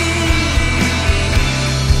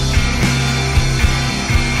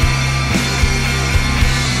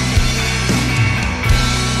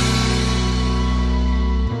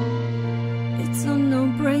 It's a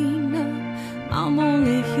no-brainer, I'm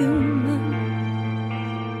only human.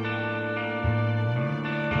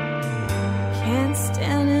 Can't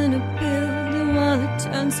stand in a building while it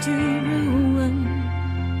turns to ruin.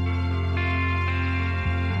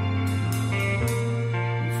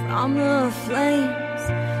 From the flames,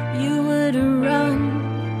 you would run.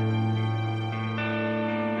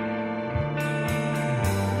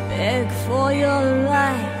 Beg for your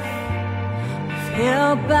life,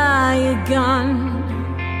 held by a gun.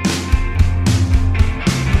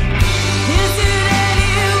 Is it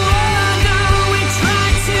any wonder we try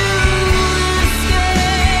to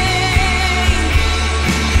escape?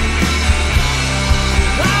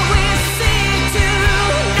 Why we seem to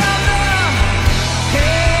never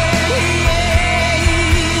pay.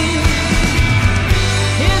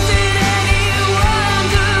 Is it any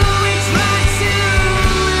wonder we try to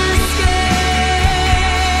escape?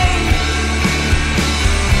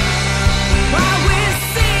 Why we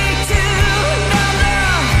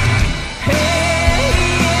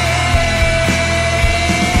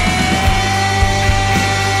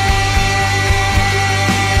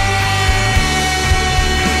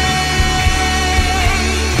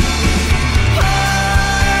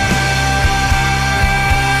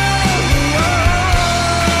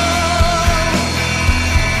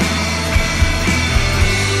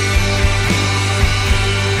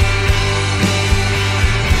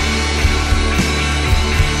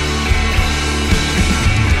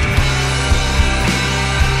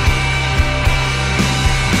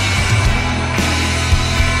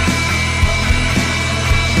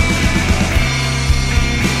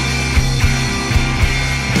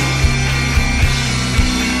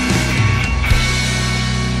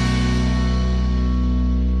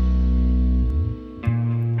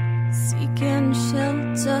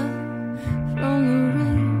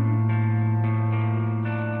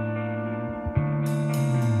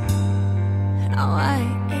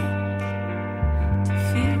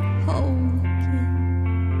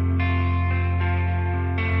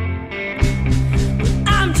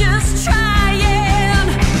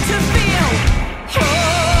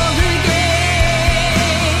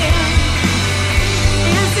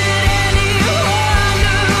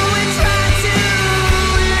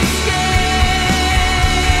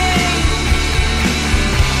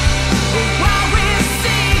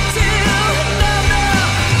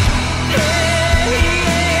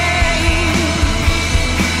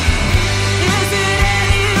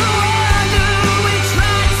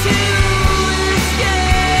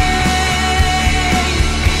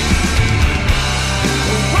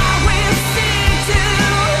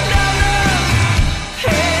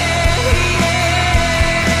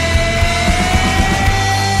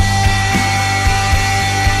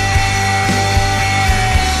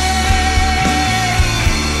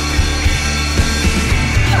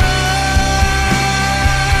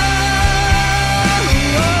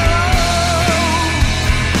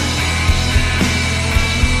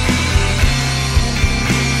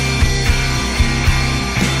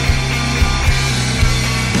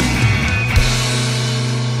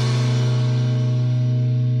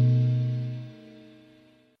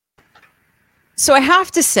So I have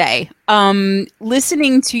to say,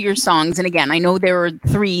 listening to your songs, and again, I know there are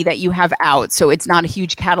 3 that you have out, so it's not a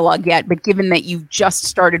huge catalog yet, but given that you've just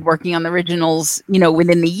started working on the originals,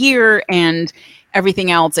 within the year and everything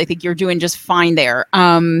else, I think you're doing just fine there.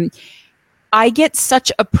 I get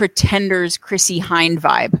such a Pretenders Chrissy Hynde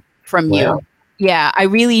vibe from you. Wow. Yeah, I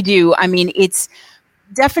really do. I mean, it's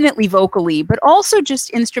definitely vocally, but also just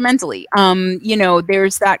instrumentally.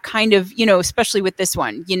 There's that kind of, especially with this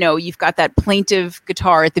one, you've got that plaintive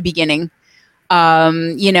guitar at the beginning,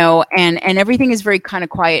 and everything is very kind of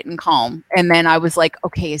quiet and calm. And then I was like,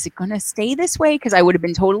 okay, is it going to stay this way? Because I would have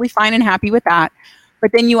been totally fine and happy with that.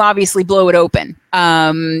 But then you obviously blow it open,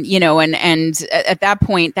 and at that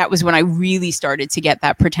point, that was when I really started to get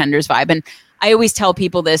that Pretenders vibe. And I always tell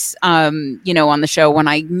people this, on the show, when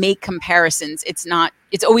I make comparisons,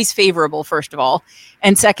 it's always favorable, first of all.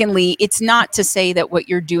 And secondly, it's not to say that what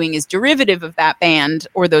you're doing is derivative of that band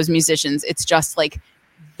or those musicians. It's just like,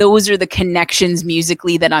 those are the connections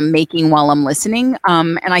musically that I'm making while I'm listening.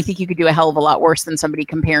 And I think you could do a hell of a lot worse than somebody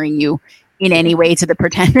comparing you in any way to the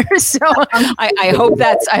Pretenders. So I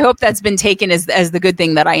hope that's been taken as the good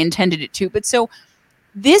thing that I intended it to. But so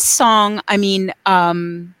this song, I mean,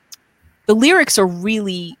 the lyrics are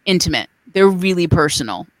really intimate. They're really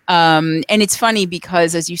personal. And it's funny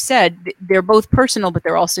because, as you said, they're both personal, but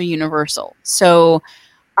they're also universal. So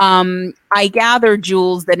I gather,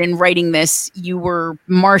 Jules, that in writing this, you were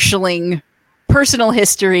marshaling personal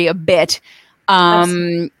history a bit.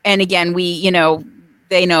 And again,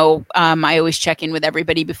 they know I always check in with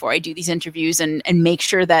everybody before I do these interviews and make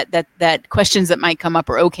sure that questions that might come up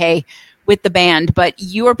are okay with the band. But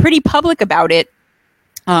you are pretty public about it,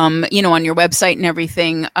 on your website and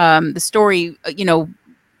everything. The story,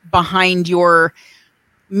 behind your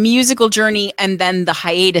musical journey and then the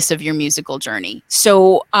hiatus of your musical journey.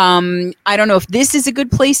 So I don't know if this is a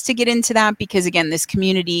good place to get into that, because again, this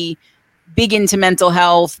community, big into mental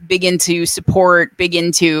health, big into support, big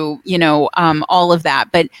into, all of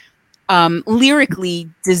that. But lyrically,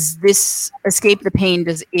 does this Escape the Pain,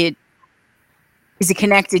 is it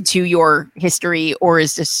connected to your history, or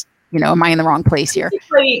is this, am I in the wrong place here?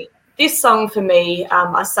 Basically, this song for me,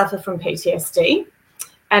 I suffer from PTSD.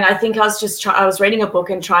 And I think I was reading a book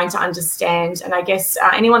and trying to understand, and I guess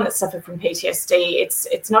anyone that suffered from PTSD,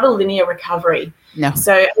 it's not a linear recovery. No.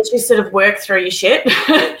 So as you sort of work through your shit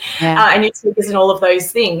and your triggers and all of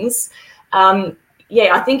those things,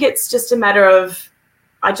 I think it's just a matter of,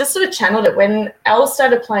 I just sort of channeled it when Elle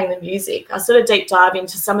started playing the music. I sort of deep dive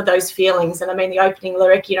into some of those feelings. And I mean, the opening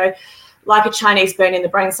lyric, like a Chinese burn in the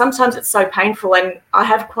brain, sometimes it's so painful. And I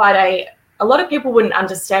have quite a lot of people wouldn't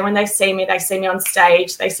understand when they see me on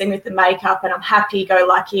stage, they see me with the makeup, and I'm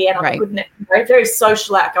happy-go-lucky, and I'm a good, very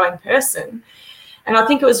social, outgoing person. And I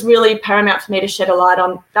think it was really paramount for me to shed a light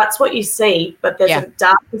on, that's what you see, but there's a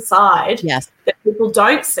darker side that people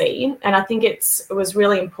don't see. And I think it was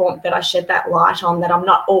really important that I shed that light on, that I'm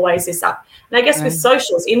not always this up. And I guess with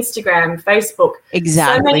socials, Instagram, Facebook,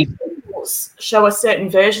 so many people show a certain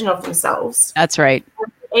version of themselves. That's right.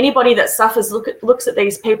 Anybody that suffers looks at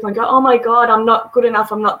these people and go, oh my God, I'm not good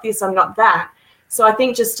enough, I'm not this, I'm not that. So I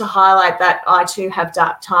think just to highlight that I too have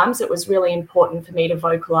dark times, it was really important for me to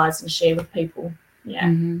vocalize and share with people. Yeah.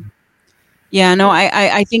 Mm-hmm. Yeah, no,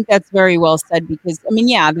 I think that's very well said, because I mean,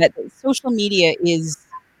 that social media is,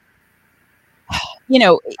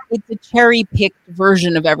 it's a cherry-picked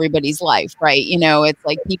version of everybody's life, right? It's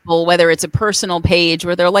like people, whether it's a personal page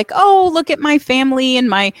where they're like, oh, look at my family and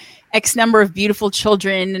my X number of beautiful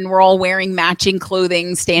children, and we're all wearing matching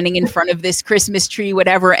clothing, standing in front of this Christmas tree,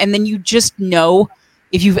 whatever. And then you just know,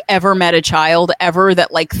 if you've ever met a child ever,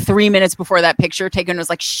 that like 3 minutes before that picture taken was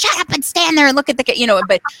like, shut up and stand there and look at the kid,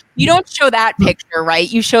 but you don't show that picture, right?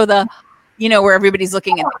 You show the, where everybody's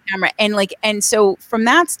looking at the camera. And so from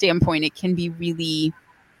that standpoint, it can be really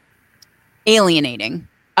alienating.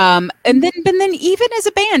 But then even as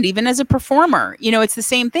a band, even as a performer, it's the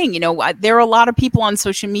same thing. There are a lot of people on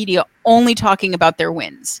social media only talking about their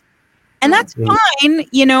wins, and that's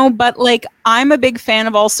fine, but like, I'm a big fan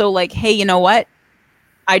of also like, hey, you know what?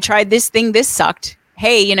 I tried this thing. This sucked.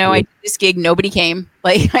 Hey, I did this gig. Nobody came.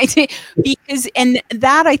 Like I did, and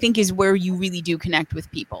that I think is where you really do connect with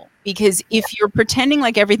people, because if you're pretending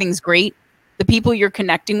like everything's great, the people you're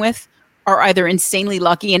connecting with are either insanely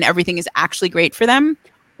lucky and everything is actually great for them,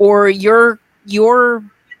 or you're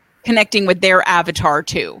connecting with their avatar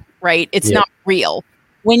too, right? It's not real.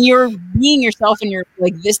 When you're being yourself and you're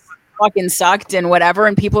like, this fucking sucked and whatever,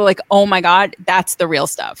 and people are like, oh my God, that's the real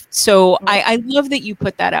stuff. So I love that you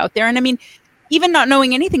put that out there. And I mean, even not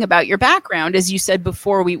knowing anything about your background, as you said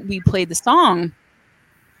before we played the song,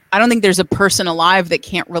 I don't think there's a person alive that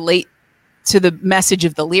can't relate the message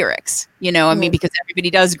of the lyrics, you know, I mean, because everybody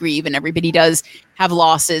does grieve and everybody does have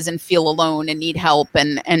losses and feel alone and need help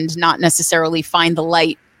and not necessarily find the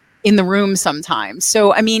light in the room sometimes.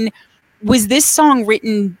 So, I mean, was this song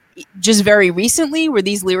written just very recently? Were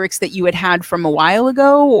these lyrics that you had from a while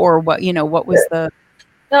ago, or what, you know, what was the...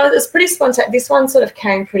 No, it was pretty spontaneous. This one sort of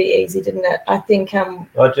came pretty easy, didn't it? I think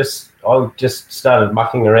I just started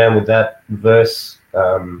mucking around with that verse,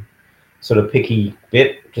 sort of picky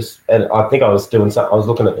bit. And I think I was doing something. I was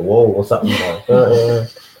looking at the wall or something. Like,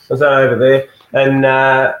 was that over there? And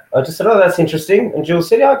I just said, "Oh, that's interesting." And Jules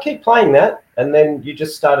said, "Yeah, I keep playing that." And then you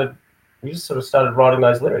just sort of started writing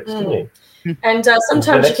those lyrics, didn't you? And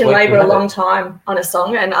sometimes you can labour a long time on a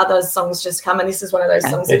song, and other songs just come. And this is one of those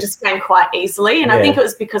songs that just came quite easily. And I think it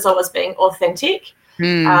was because I was being authentic.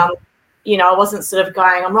 You know, I wasn't sort of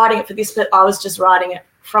going, "I'm writing it for this," but I was just writing it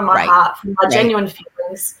from my heart, from my genuine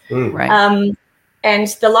feelings. And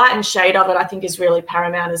the light and shade of it, I think, is really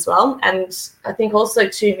paramount as well. And I think also,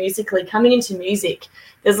 too, musically, coming into music,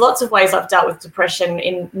 there's lots of ways I've dealt with depression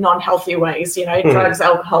in non-healthy ways, you know, drugs,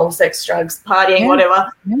 alcohol, sex, drugs, partying,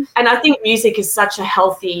 whatever. And I think music is such a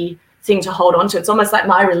healthy thing to hold on to. It's almost like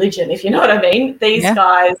my religion, if you know what I mean. These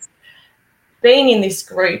guys, being in this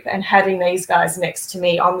group and having these guys next to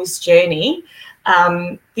me on this journey,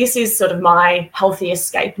 this is sort of my healthy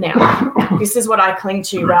escape now. This is what I cling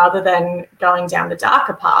to rather than going down the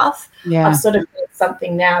darker path. I've sort of got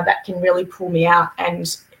something now that can really pull me out.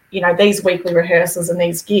 And, you know, these weekly rehearsals and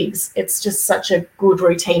these gigs, it's just such a good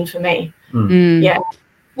routine for me.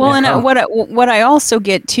 Well, and what I also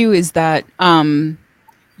get too is that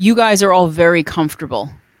you guys are all very comfortable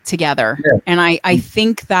together. And I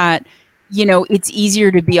think that, you know, it's easier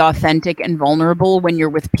to be authentic and vulnerable when you're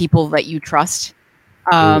with people that you trust.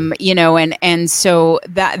 You know, and so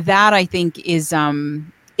that I think is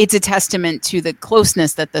it's a testament to the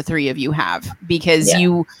closeness that the three of you have, because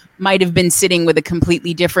you might have been sitting with a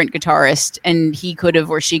completely different guitarist and he could have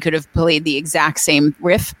or she could have played the exact same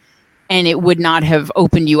riff and it would not have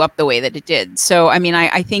opened you up the way that it did. So, I mean,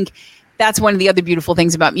 I think that's one of the other beautiful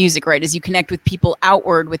things about music, right? Is you connect with people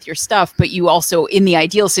outward with your stuff, but you also, in the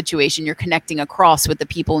ideal situation, you're connecting across with the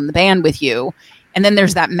people in the band with you. And then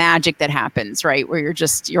there's that magic that happens, right? Where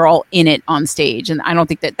you're all in it on stage. And I don't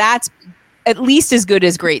think that's at least as good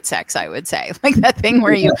as great sex, I would say. Like that thing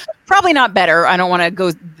where you probably not better. I don't want to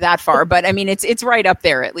go that far, but I mean, it's right up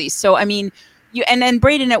there at least. So, I mean, and then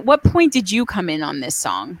Braden, at what point did you come in on this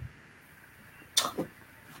song?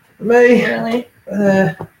 Me? Really?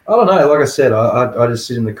 I don't know. Like I said, I just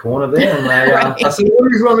sit in the corner there and I said,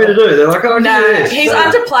 "What do you want me to do?" They're like, "Oh, no, do this." he's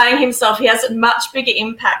underplaying himself. He has a much bigger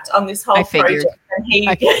impact on this whole project than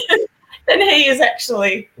he is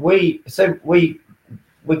actually. We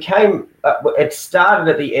came. It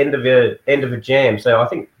started at the end of a jam. So I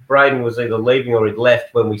think Braden was either leaving or he'd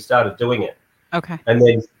left when we started doing it. Okay. And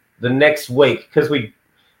then the next week, because we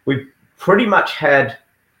pretty much had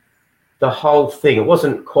the whole thing. It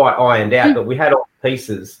wasn't quite ironed out, but we had all the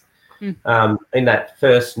pieces in that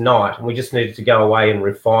first night, and we just needed to go away and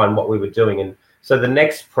refine what we were doing. And so the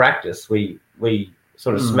next practice, we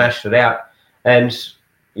sort of smashed it out, and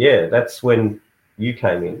that's when you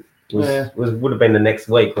came in. Would have been the next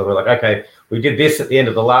week where we're like, okay, we did this at the end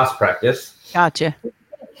of the last practice. Gotcha.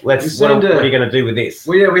 What are you going to do with this?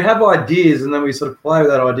 We have ideas, and then we sort of play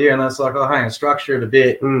with that idea, and that's like, oh, hang on, structure it a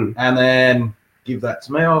bit, and then give that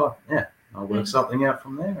to me. I'll work something out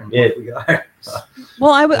from there, and off we go.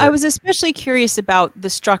 Well, I was especially curious about the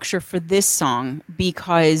structure for this song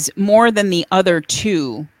because more than the other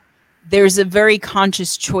two, there's a very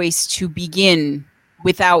conscious choice to begin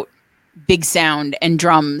without big sound and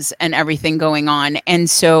drums and everything going on. And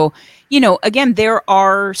so, you know, again, there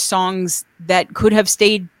are songs that could have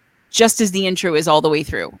stayed just as the intro is all the way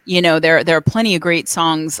through. You know, there are plenty of great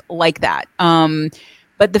songs like that.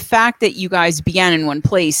 But the fact that you guys began in one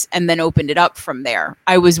place and then opened it up from there,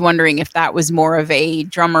 I was wondering if that was more of a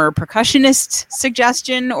drummer percussionist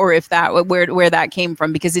suggestion or if that where that came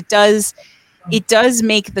from, because it does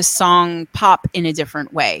make the song pop in a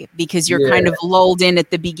different way because you're kind of lulled in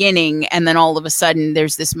at the beginning and then all of a sudden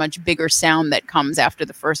there's this much bigger sound that comes after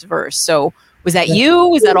the first verse. So was that you?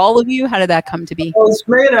 Was that all of you? How did that come to be? Well, it's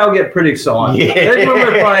me and Al get pretty excited. Even when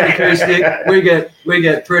we're playing acoustic, we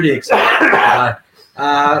get pretty excited.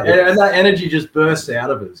 And that energy just bursts out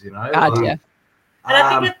of us, you know. Gotcha. And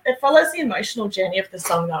I think it follows the emotional journey of the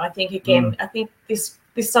song, though. I think, again, I think this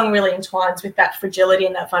song really entwines with that fragility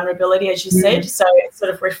and that vulnerability, as you said. So it's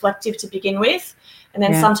sort of reflective to begin with. And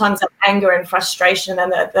then sometimes that anger and frustration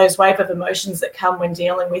and those wave of emotions that come when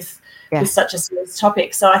dealing with such a serious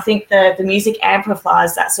topic. So I think the music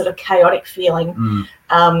amplifies that sort of chaotic feeling.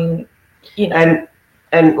 you know.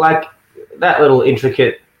 And like that little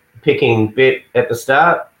intricate picking bit at the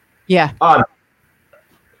start. Yeah.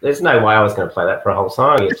 There's no way I was going to play that for a whole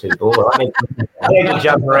song. I get too bored. I need to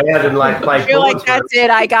jump around and like play. I feel like that's it.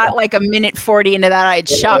 I got like a minute 40 into that. I'd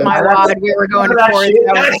shot my wad. We were going to chorus.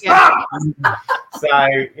 So,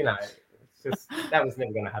 you know, it's just, that was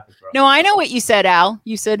never going to happen for us. No, I know what you said, Al.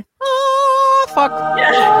 You said, "Oh, fuck."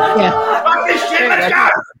 Yeah. Fuck this shit. Let's go.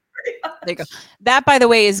 There you go. That, by the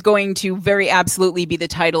way, is going to very absolutely be the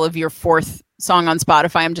title of your 4th song on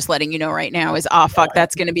Spotify. I'm just letting you know right now is fuck.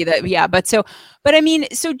 That's going to be but I mean,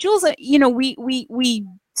 so Jules, you know, we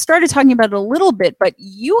started talking about it a little bit, but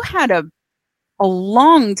you had a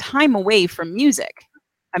long time away from music.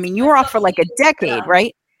 I mean, you were off for like a decade,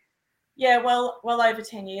 right? Yeah, well over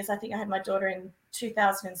 10 years. I think I had my daughter in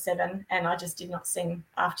 2007, and I just did not sing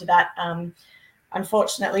after that.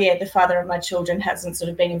 Unfortunately, the father of my children hasn't sort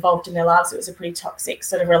of been involved in their lives. It was a pretty toxic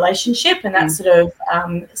sort of relationship, and that sort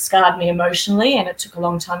of scarred me emotionally, and it took a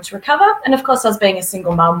long time to recover. And of course, I was being a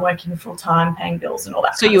single mum, working full time, paying bills and all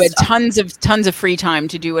that. So you had tons of free time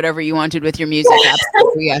to do whatever you wanted with your music.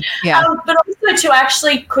 Absolutely, yeah. But also too, I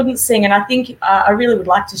actually couldn't sing, and I think I really would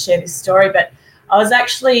like to share this story, but I was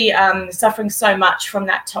actually suffering so much from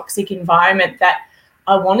that toxic environment that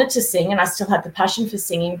I wanted to sing, and I still had the passion for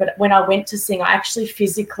singing. But when I went to sing, I actually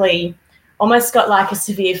physically almost got like a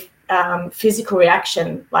severe physical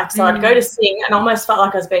reaction. Like, so I'd go to sing and almost felt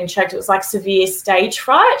like I was being choked. It was like severe stage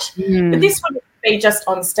fright. But this wouldn't be just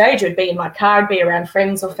on stage. It would be in my car, it'd be around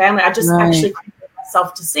friends or family. I just actually couldn't get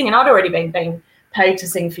myself to sing. And I'd already been being paid to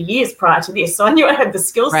sing for years prior to this. So I knew I had the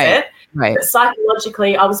skill set. Right. But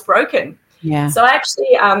psychologically, I was broken. Yeah. So I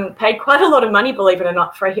actually paid quite a lot of money, believe it or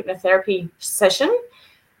not, for a hypnotherapy session.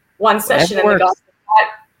 One session, and the guy said,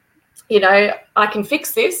 you know, I can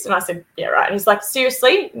fix this. And I said, yeah, right. And he's like,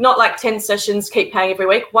 seriously, not like 10 sessions, keep paying every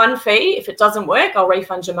week. One fee. If it doesn't work, I'll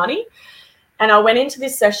refund your money. And I went into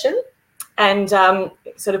this session, and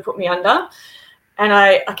it sort of put me under. And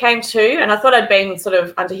I came to, and I thought I'd been sort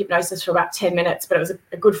of under hypnosis for about 10 minutes, but it was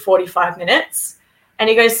a good 45 minutes. And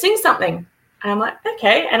he goes, sing something. And I'm like,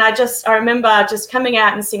 okay. And I remember just coming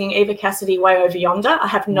out and singing Eva Cassidy, Way Over Yonder. I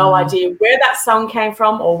have no idea where that song came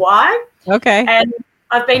from or why. Okay. And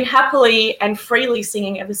I've been happily and freely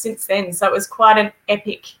singing ever since then. So it was quite an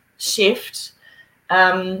epic shift.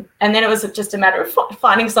 And then it was just a matter of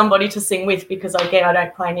finding somebody to sing with, because, again, I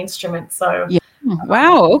don't play an instrument. So yeah.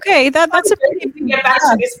 Wow. Okay. That's a pretty big get back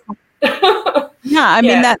to this point. Yeah. I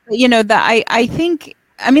mean, that, you know, that I think,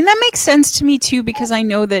 I mean, that makes sense to me too, because I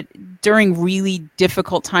know that during really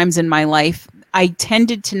difficult times in my life, I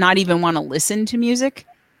tended to not even want to listen to music.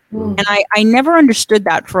 And I never understood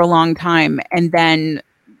that for a long time. And then,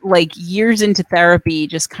 like, years into therapy,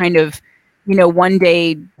 just kind of, you know, one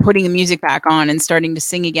day putting the music back on and starting to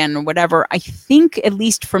sing again or whatever, I think, at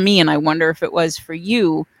least for me, and I wonder if it was for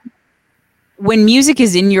you, when music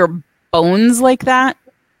is in your bones like that,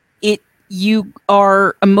 you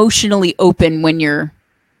are emotionally open when you're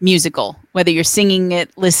musical, whether you're singing it,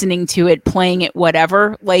 listening to it, playing it,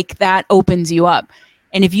 whatever, like that opens you up.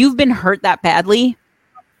 And if you've been hurt that badly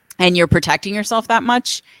and you're protecting yourself that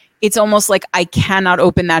much, it's almost like I cannot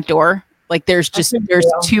open that door. Like there's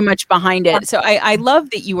too much behind it. So I love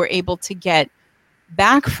that you were able to get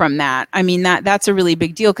back from that. I mean, that's a really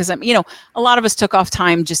big deal, because you know, a lot of us took off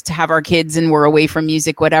time just to have our kids and we're away from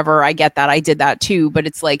music, whatever. I get that. I did that too. But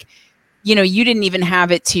it's like, you know, you didn't even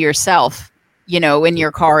have it to yourself, you know, in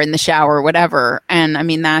your car, in the shower, whatever. And I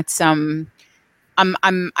mean, that's I'm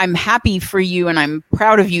happy for you, and I'm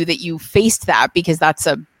proud of you that you faced that, because that's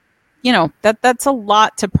a, you know, that's a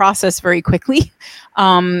lot to process very quickly.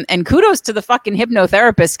 And kudos to the fucking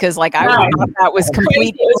hypnotherapist, because like I thought that was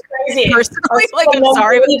complete. It was crazy. Personally, like I'm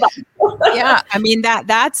sorry, but yeah, I mean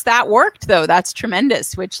that worked though. That's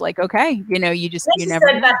tremendous. Which, like, okay, you know, you never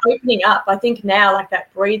said that opening up. I think now, like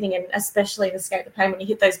that breathing, and especially in Escape the Pain, when you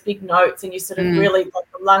hit those big notes and you sort of really,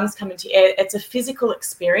 like, the lungs come into air. It's a physical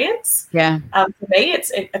experience. Yeah. For me,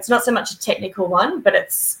 it's not so much a technical one, but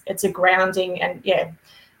it's a grounding, and yeah.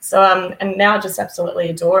 So and now I just absolutely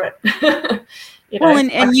adore it. You know? Well,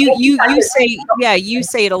 and you say, yeah, you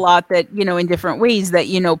say it a lot, that, you know, in different ways, that,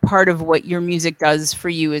 you know, part of what your music does for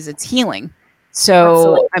you is it's healing. So,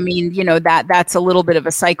 absolutely. I mean, you know, that's a little bit of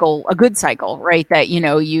a cycle, a good cycle, right? That, you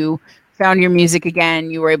know, you found your music again,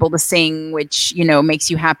 you were able to sing, which, you know, makes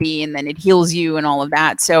you happy, and then it heals you and all of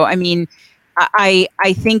that. So, I mean, I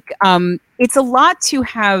think it's a lot to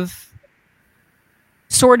have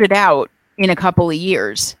sorted out in a couple of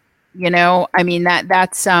years. You know, I mean,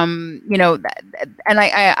 that's you know, and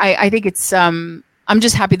I think it's I'm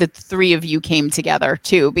just happy that the three of you came together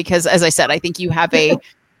too, because, as I said, I think you have a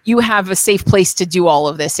you have a safe place to do all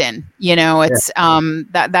of this in. You know, it's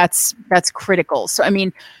that's critical. So I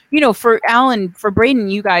mean, you know, for Alan, for Braden,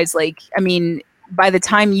 you guys, like, I mean, by the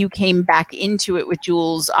time you came back into it with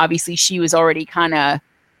Jules, obviously she was already kind of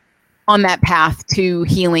on that path to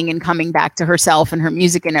healing and coming back to herself and her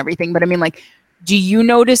music and everything. But I mean, like, do you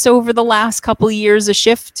notice over the last couple of years a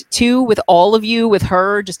shift too with all of you, with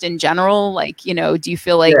her, just in general? Like, you know, do you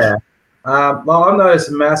feel like... Yeah. Well, I've noticed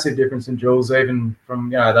a massive difference in Jules, even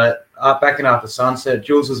from, you know, that back in After Sunset.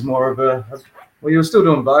 Jules was more of well, you were still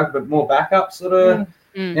doing both, but more backup sort of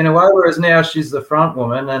in a way, whereas now she's the front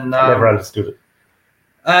woman. And never understood it.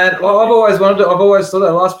 And well, I've always thought that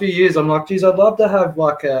the last few years, I'm like, geez, I'd love to have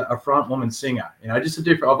like a front woman singer, you know, just a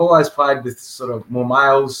different. I've always played with sort of more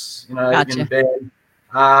males, you know, in the band.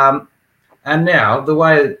 And now the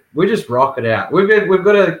way we just rock it out. We've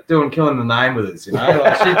got her doing Killing the Name with us, you know.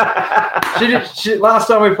 Like she last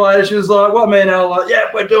time we played it, she was like, "What, man?" I was like, "Yeah,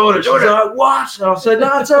 we're doing it." She was like, "What?" And I said,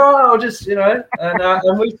 "No, it's all right. I'll just, you know."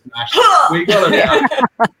 And we smashed it. We got it out.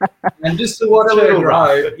 And just to watch her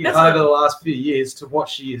grow over the last few years to what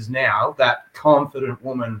she is now, that confident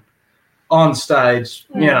woman on stage,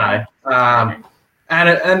 you know,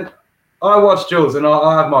 and I watch Jules, and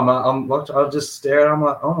I have my mum. I'll just stare, and I'm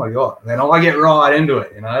like, oh my god! And then I get right into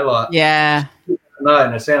it, you know, like no,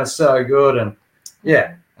 and it sounds so good, and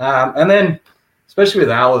and then especially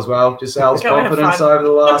with Al as well, just Al's confidence over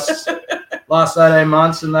the last 18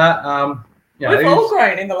 months, and that. You know, we've all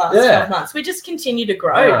grown in the last 12 months. We just continue to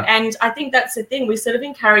grow, and I think that's the thing. We sort of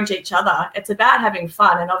encourage each other. It's about having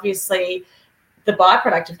fun, and obviously, the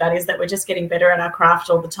byproduct of that is that we're just getting better at our craft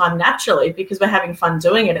all the time naturally because we're having fun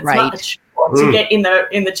doing it. It's not a chore to get in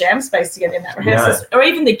the jam space, to get in that rehearsals, or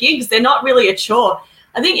even the gigs. They're not really a chore.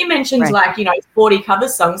 I think you mentioned like, you know, 40 cover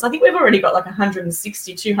songs. I think we've already got like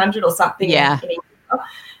 160, 200 or something. In each,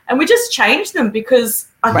 and we just change them because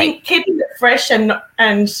I think keeping it fresh and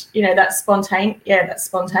you know, that's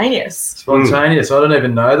spontaneous. Spontaneous. I don't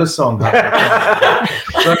even know the song. Like, oh,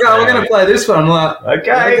 we're going to play this one. I'm like,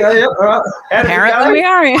 okay, yeah, all right. Apparently we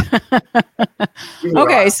are.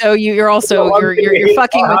 Okay, so you're also you're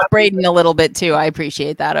fucking with Braden a little bit too. I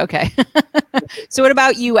appreciate that. Okay. So what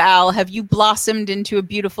about you, Al? Have you blossomed into a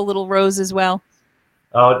beautiful little rose as well?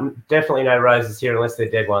 Oh, definitely no roses here unless they're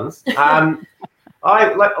dead ones.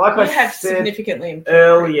 I said significantly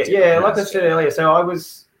earlier. Yeah, like I said earlier. So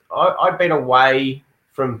I'd been away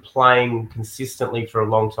from playing consistently for a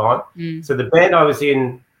long time. So the band I was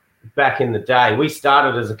in back in the day, we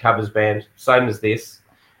started as a covers band, same as this,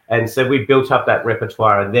 and so we built up that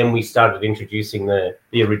repertoire, and then we started introducing the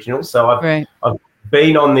originals. So I've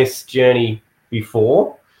been on this journey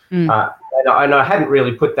before, and I hadn't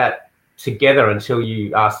really put that together until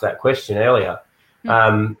you asked that question earlier.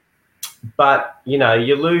 But, you know,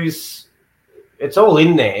 you lose, it's all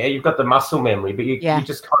in there. You've got the muscle memory, but you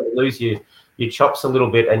just kind of lose your chops a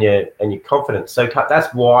little bit and your confidence. So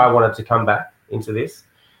that's why I wanted to come back into this.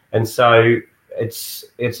 And so it's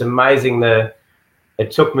amazing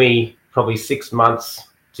it took me probably 6 months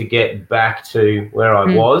to get back to where I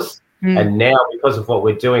was. And now, because of what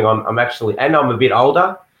we're doing, I'm actually, and I'm a bit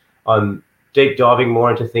older, I'm deep diving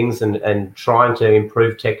more into things and trying to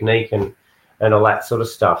improve technique and all that sort of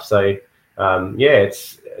stuff. So,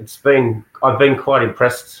 it's been, I've been quite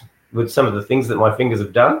impressed with some of the things that my fingers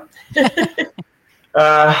have done.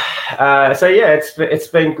 It's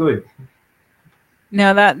been good.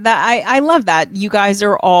 No, that I love that. You guys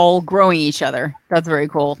are all growing each other. That's very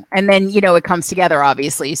cool. And then, you know, it comes together,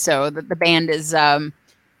 obviously. So the band is,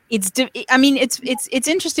 it's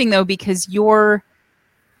interesting though, because your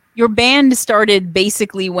band started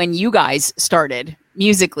basically when you guys started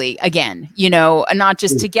musically again, you know, and not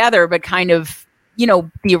just together, but kind of, you know,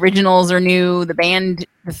 the originals are new. The band,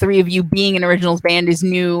 the three of you being an originals band is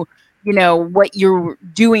new. You know, what you're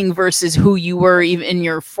doing versus who you were even in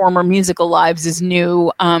your former musical lives is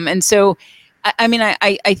new. And so,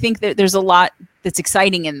 I think that there's a lot that's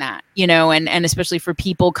exciting in that, you know, and especially for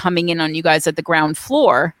people coming in on you guys at the ground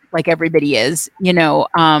floor, like everybody is, you know,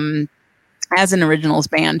 as an originals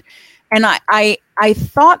band. And I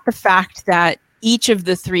thought the fact that each of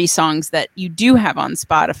the three songs that you do have on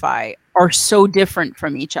Spotify are so different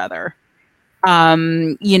from each other,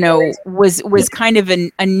 you know, was kind of a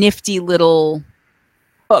nifty little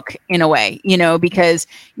hook in a way, you know, because,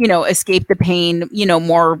 you know, Escape the Pain, you know,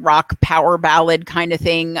 more rock power ballad kind of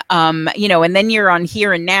thing, you know, and then you're on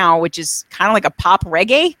Here and Now, which is kind of like a pop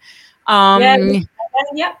reggae. I'm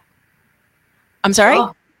sorry?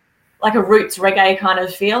 like a roots reggae kind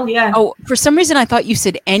of feel. Yeah. Oh, for some reason I thought you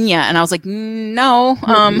said Enya, and I was like, no.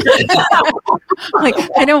 Like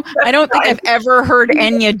I don't think I've ever heard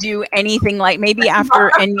Enya do anything like, maybe after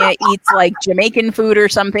Enya eats like Jamaican food or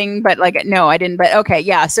something, but like no, I didn't. But okay,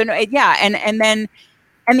 yeah. So no, yeah, and then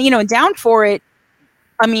Down for It.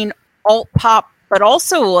 I mean, alt pop, but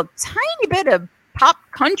also a tiny bit of pop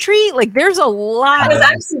country. Like there's a lot. It was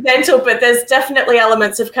accidental, but there's definitely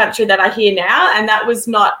elements of country that I hear now, and that was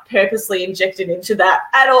not purposely injected into that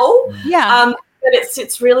at all. Yeah. But it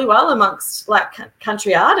sits really well amongst like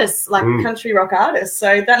country artists, like country rock artists.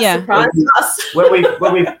 So that surprised us. when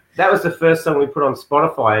we that was the first song we put on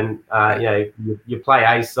Spotify, and you play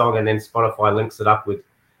a song and then Spotify links it up with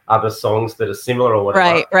other songs that are similar or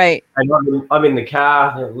whatever. Right. And I'm in the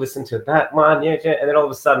car, listen to that one, and then all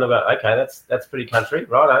of a sudden I go, okay, that's pretty country,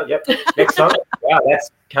 righto. Yep. Next song, wow, that's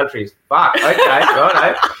country as fuck. Okay,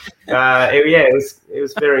 righto. It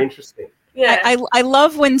was very interesting. Yeah, I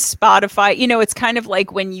love when Spotify, it's kind of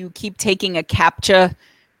like when you keep taking a CAPTCHA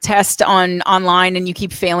test online and you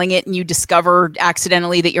keep failing it and you discover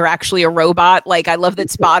accidentally that you're actually a robot. Like I love that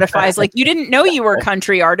Spotify is like, you didn't know you were a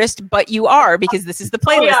country artist, but you are, because this is the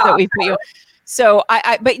playlist that we put you. So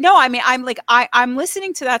I'm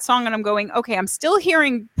listening to that song and I'm going, okay, I'm still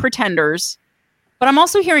hearing Pretenders, but I'm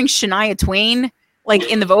also hearing Shania Twain like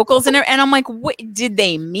in the vocals, and I'm like, what did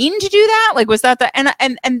they mean to do that? Like, was that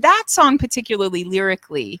and that song particularly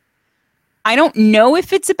lyrically, I don't know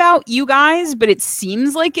if it's about you guys, but it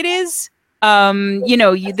seems like it is.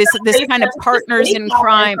 This kind of partners in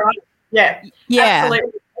crime. Yeah.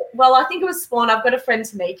 Absolutely. Well, I think it was Spawn. I've got a friend,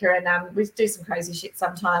 Tanika, and we do some crazy shit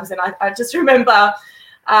sometimes. And I just remember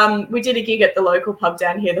we did a gig at the local pub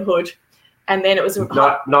down here, the Hood, and then it was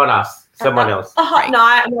not us. Someone else. A hot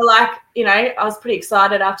night, and we're like, I was pretty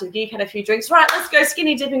excited after the gig, had a few drinks. Right, let's go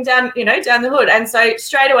skinny dipping down the Hood. And so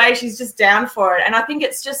straight away, she's just down for it. And I think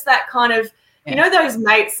it's just that kind of, those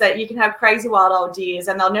mates that you can have crazy wild ideas,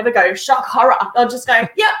 and they'll never go shock horror. They'll just go,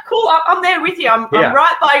 yeah, cool, I'm there with you. I'm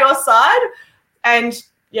right by your side. And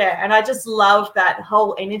and I just love that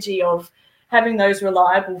whole energy of having those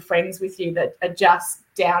reliable friends with you that are just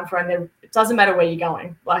down for it. And it doesn't matter where you're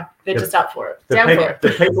going. Like, they're just up for it.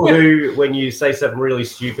 The people who, when you say something really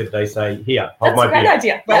stupid, they say, here, hold my beer. That's a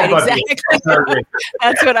great idea. Right, exactly.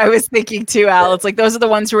 That's what I was thinking too, Al. It's like, those are the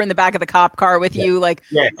ones who are in the back of the cop car with you. Like,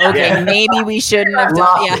 maybe we shouldn't have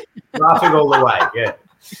done. Laughing all the way. Yeah.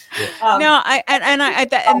 No,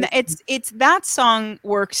 it's that song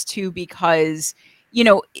works too because,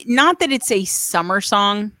 not that it's a summer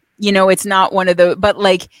song, it's not one of the, but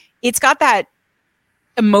like, it's got that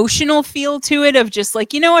emotional feel to it of just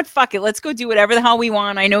like, what, fuck it, let's go do whatever the hell we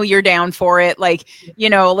want. I know you're down for it. Like,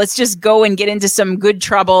 let's just go and get into some good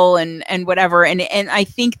trouble and whatever. And I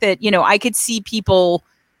think that, I could see people,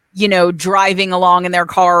 driving along in their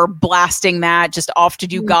car, blasting that just off to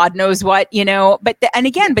do God knows what, but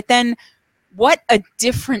then what a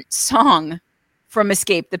different song from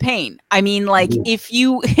Escape the Pain. I mean, like, if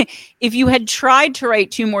you had tried to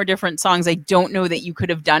write two more different songs, I don't know that you could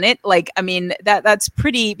have done it. Like, I mean, that's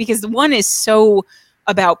pretty, because the one is so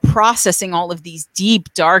about processing all of these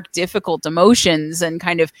deep, dark, difficult emotions and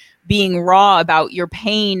kind of being raw about your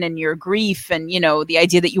pain and your grief and, the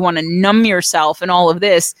idea that you want to numb yourself and all of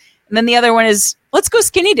this. And then the other one is, let's go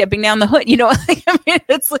skinny dipping down the Hood. I mean,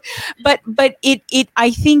 it's like, but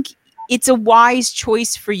I think it's a wise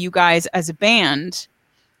choice for you guys as a band,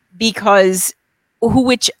 because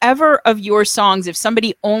whichever of your songs, if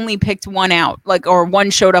somebody only picked one out, like, or one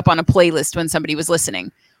showed up on a playlist when somebody was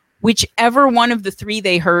listening, whichever one of the three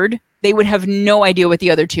they heard, they would have no idea what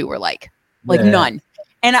the other two were like none.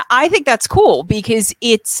 And I think that's cool, because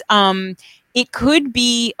it's, it could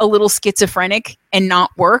be a little schizophrenic and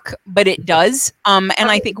not work, but it does. And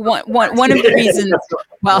I think one of the reasons,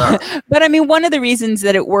 but I mean, one of the reasons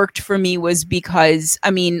that it worked for me was because,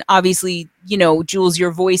 I mean, obviously, Jules,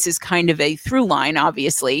 your voice is kind of a through line,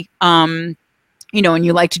 obviously. And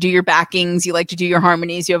you like to do your backings, you like to do your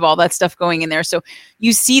harmonies, you have all that stuff going in there. So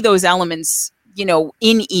you see those elements, in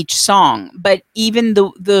each song, but even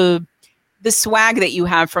the swag that you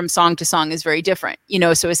have from song to song is very different,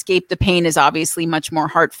 so Escape the Pain is obviously much more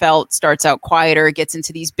heartfelt, starts out quieter, gets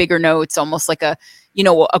into these bigger notes, almost like a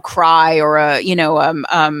cry or like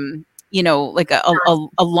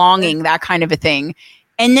a longing, that kind of a thing.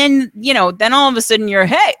 And then, then all of a sudden you're,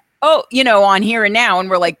 hey, on Here and Now. And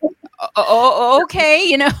we're like, okay,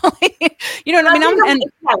 you know what I mean?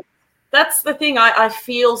 That's the thing. I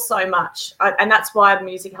feel so much. And that's why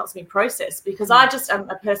music helps me process, because I just am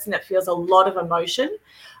a person that feels a lot of emotion.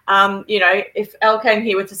 If Elle came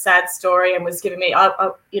here with a sad story and was giving me,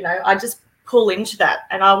 I just pull into that,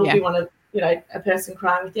 and I will be one of, a person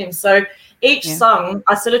crying with him. So each song,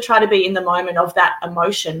 I sort of try to be in the moment of that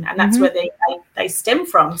emotion, and that's where they stem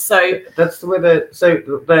from. So that's where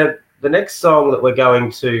the next song that we're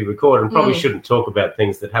going to record, and probably shouldn't talk about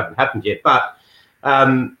things that haven't happened yet, but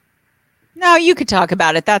no, you could talk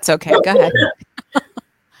about it. That's okay. Go ahead.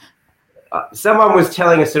 Someone was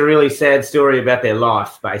telling us a really sad story about their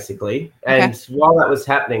life, basically. And while that was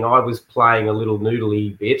happening, I was playing a little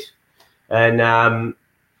noodly bit. And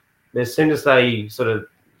as soon as they sort of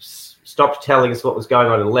stopped telling us what was going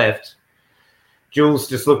on and left, Jules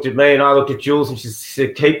just looked at me and I looked at Jules, and she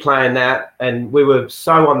said, keep playing that. And we were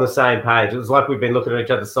so on the same page. It was like we'd been looking at each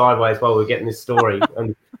other sideways while we were getting this story.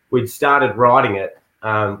 And we'd started writing it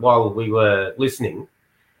while we were listening.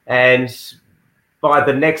 And by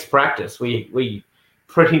the next practice, we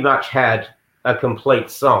pretty much had a complete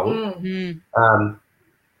song. And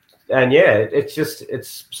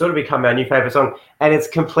it's sort of become our new favorite song, and it's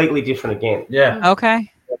completely different again. Yeah.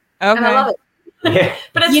 Okay. And I love it. Yeah.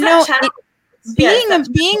 But it's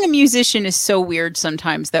being a musician is so weird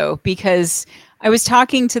sometimes, though, because I was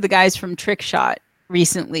talking to the guys from Trick Shot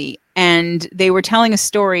recently, and they were telling a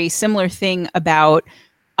similar thing about,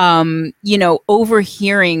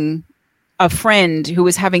 overhearing a friend who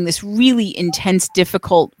was having this really intense,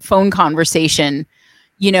 difficult phone conversation,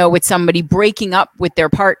 with somebody breaking up with their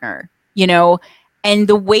partner, and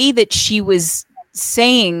the way that she was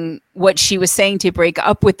saying what she was saying to break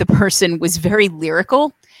up with the person was very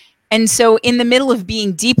lyrical. And so in the middle of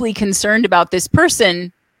being deeply concerned about this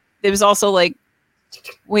person, there was also like,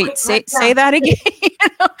 wait, say that again.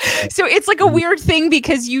 So it's like a weird thing,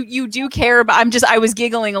 because you do care about, I was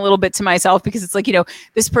giggling a little bit to myself, because it's like,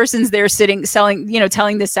 this person's there sitting,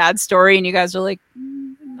 telling this sad story, and you guys are like,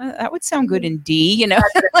 that would sound good in D, let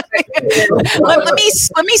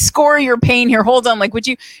me score your pain here. Hold on. Like,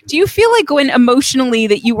 do you feel like when emotionally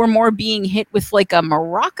that you were more being hit with like a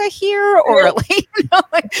maraca here, or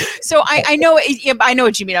so I know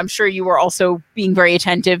what you mean. I'm sure you were also being very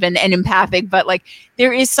attentive and empathic, but like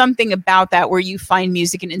there is something about that where you find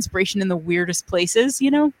music and inspiration in the weirdest places,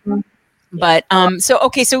 But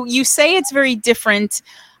so you say it's very different.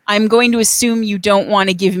 I'm going to assume you don't want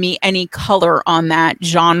to give me any color on that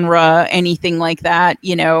genre, anything like that,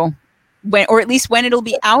 when, or at least when it'll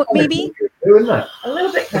be out, maybe? Isn't it? A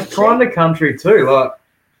little bit country. It's kind of country too. Like,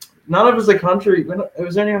 none of us are country. It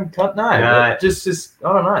was anyone cut. No. Just this.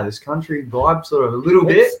 I don't know. This country vibe, sort of a little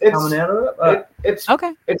bit coming out of it. But it's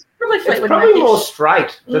okay. It's probably more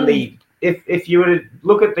straight than the. If you were to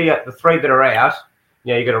look at the three that are out.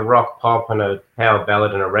 You got a rock, pop, and a power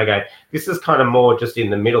ballad and a reggae. This is kind of more just in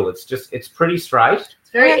the middle. It's pretty straight. It's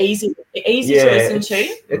very easy to listen to.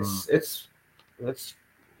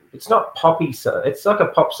 It's not poppy. So it's like a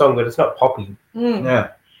pop song, but it's not poppy. Yeah,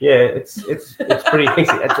 it's pretty.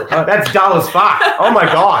 That's dull as fuck. Oh my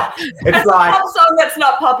god, it's like a pop song that's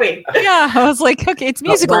not poppy. Yeah, I was like, okay, it's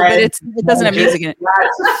musical, but it doesn't have music in it.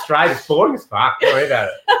 It's just straight. It's boring as fuck. Don't worry about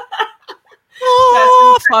it.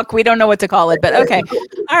 Oh fuck, we don't know what to call it, but okay,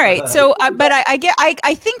 all right. So, but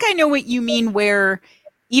I think I know what you mean. Where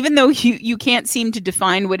even though you can't seem to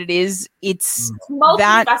define what it is, it's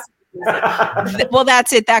that. Well,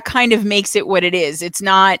 that's it. That kind of makes it what it is. It's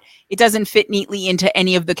not. It doesn't fit neatly into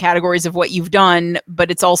any of the categories of what you've done,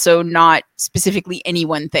 but it's also not specifically any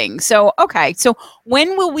one thing. So, okay. So,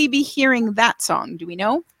 when will we be hearing that song? Do we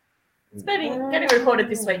know? It's getting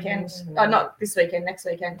recorded this weekend. Not this weekend. Next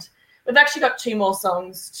weekend. We've actually got 2 more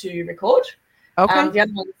songs to record. Okay. The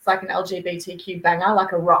other one's like an LGBTQ banger,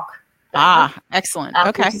 like a rock banger. Excellent.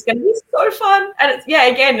 Okay. Which is going to be so fun. And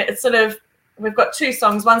it's sort of, we've got 2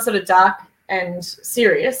 songs, one sort of dark and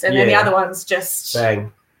serious, and then the other one's just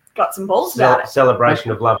got some balls about it. Celebration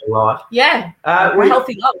of love and life. Yeah.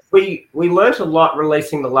 Healthy love. We learnt a lot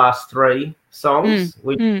releasing the last 3 songs.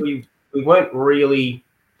 We weren't really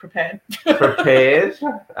prepared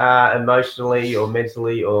emotionally or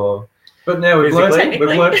mentally or. But now we've learned.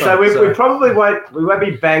 So we probably won't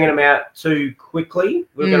be banging them out too quickly.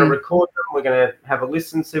 We're going to record them. We're going to have a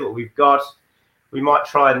listen, see what we've got. We might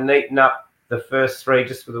try and neaten up the first 3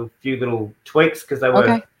 just with a few little tweaks, because they were.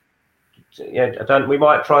 Okay. We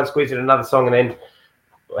might try and squeeze in another song, and then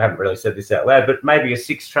I haven't really said this out loud, but maybe a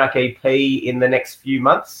 6-track EP in the next few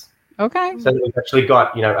months. Okay. So we've actually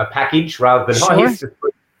got a package rather than just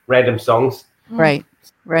random songs. Right.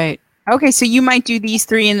 Okay, so you might do these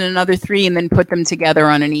 3 and another 3 and then put them together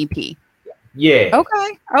on an EP. Yeah.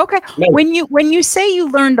 Okay. No. When you say you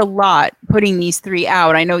learned a lot putting these 3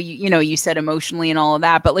 out, I know you said emotionally and all of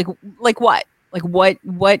that, but like what? Like what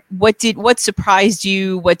surprised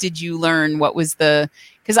you? What did you learn? What was the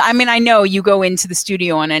because I mean, I know you go into the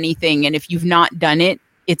studio on anything, and if you've not done it,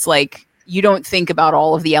 it's like you don't think about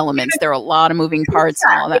all of the elements. There are a lot of moving parts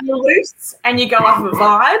and all that. You're loose and you go off a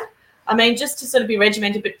vibe. I mean, just to sort of be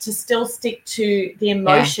regimented, but to still stick to the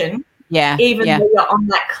emotion. Yeah. Even though you're on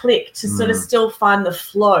that click, to sort of still find the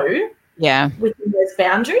flow. Yeah. Within those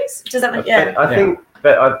boundaries. Does that make I think.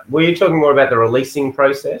 But were you talking more about the releasing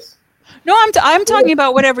process? No, I'm talking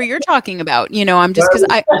about whatever you're talking about. You know, I'm just because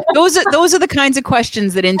those are the kinds of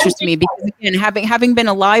questions that interest me, because again, having been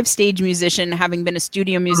a live stage musician, having been a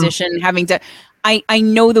studio musician, I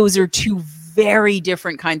know those are two very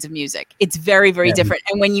different kinds of music. It's very, very different.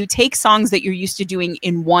 And when you take songs that you're used to doing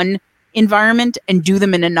in one environment and do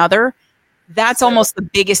them in another, that's almost the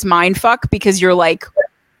biggest mind fuck, because you're like,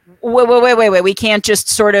 wait, we can't just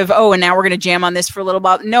sort of, and now we're going to jam on this for a little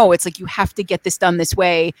while. No, it's like, you have to get this done this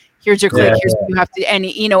way. Here's your click. Here's what you have to, and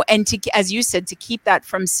you know, and to, as you said, to keep that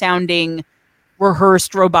from sounding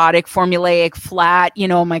rehearsed, robotic, formulaic, flat, you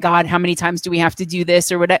know, oh my God, how many times do we have to do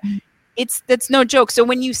this or whatever? That's no joke. So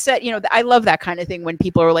when you said, you know, I love that kind of thing when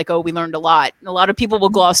people are like, oh, we learned a lot. And a lot of people will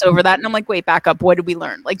gloss over that. And I'm like, wait, back up. What did we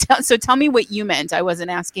learn? Like, so tell me what you meant. I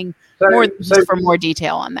wasn't asking for more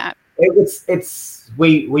detail on that.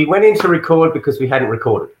 We went in to record because we hadn't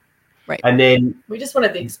recorded. Right. And then we just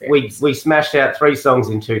wanted the experience. We smashed out 3 songs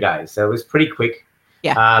in 2 days. So it was pretty quick.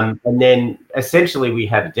 Yeah. And then essentially we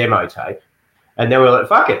had a demo tape, and then we were like,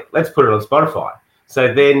 fuck it, let's put it on Spotify.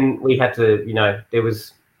 So then we had to, you know,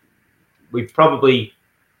 we probably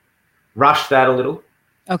rushed that a little.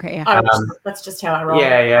 Okay. Yeah. That's just how I roll.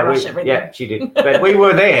 Yeah, she did. But we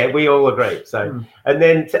were there. We all agreed. So, and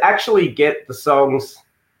then to actually get the songs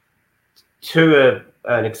to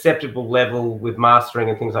an acceptable level with mastering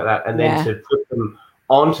and things like that, and then to put them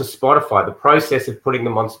onto Spotify, the process of putting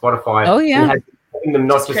them on Spotify, having them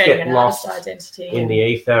not just get lost in the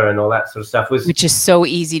ether and all that sort of stuff, which is so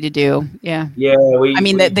easy to do. Yeah.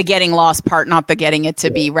 The getting lost part, not the getting it to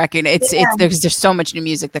be recognized. There's so much new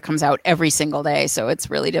music that comes out every single day, so it's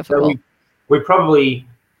really difficult. So we probably,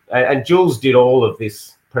 and Jules did all of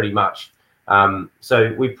this pretty much.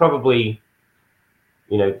 So we probably,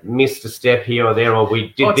 you know, missed a step here or there, or we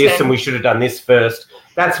did this and we should have done this first.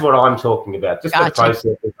 That's what I'm talking about. Just the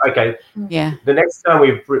process. Okay. Yeah. The next time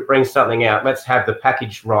we bring something out, let's have the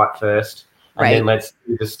package right first, and then let's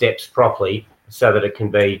do the steps properly so that it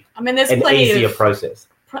can be there's an easier process.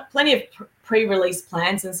 Plenty of pre-release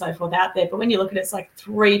plans and so forth out there, but when you look at it, it's like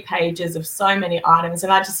 3 pages of so many items,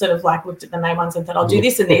 and I just sort of like looked at the main ones and thought, I'll do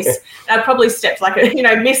this and this, and I probably stepped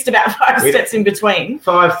missed about 5 steps in between.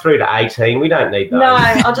 5 through to 18, we don't need those. No,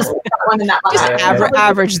 I'll just put that one and that one. Just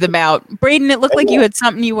average them out. Braden, it looked like you had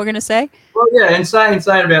something you were going to say. Well, yeah, and saying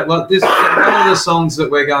about like this, one of the songs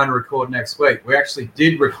that we're going to record next week, we actually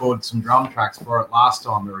did record some drum tracks for it last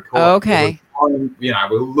time we recorded. Okay.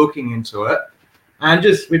 We're looking into it. And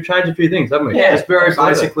we've changed a few things, haven't we? Yeah, just very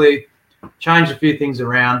basically changed a few things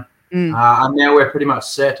around. And now we're pretty much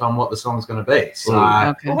set on what the song's going to be. So,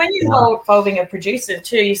 Well, when you're involving a producer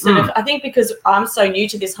too, you sort of, I think because I'm so new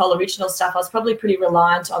to this whole original stuff, I was probably pretty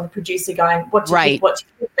reliant on the producer going, what do you think, what do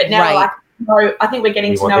you think? But now, I think we're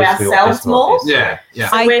getting to know ourselves more. Yeah.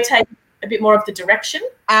 So we're taking a bit more of the direction.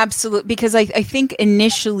 Absolutely, because I think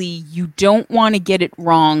initially you don't want to get it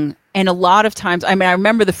wrong. And a lot of times, I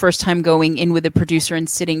remember the first time going in with a producer and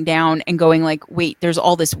sitting down and going like, wait, there's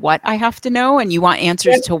all this what I have to know, and you want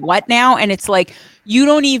answers to what now? And it's like, you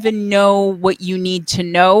don't even know what you need to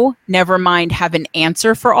know, never mind have an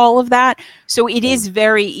answer for all of that. So it is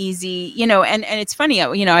very easy, and it's funny,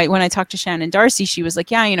 when I talked to Shannon Darcy, she was like,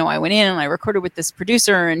 yeah, I went in and I recorded with this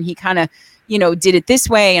producer and he kind of, did it this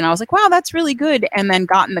way. And I was like, wow, that's really good. And then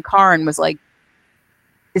got in the car and was like,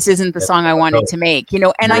 this isn't the song I wanted to make, and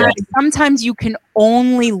I think sometimes you can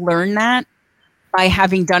only learn that by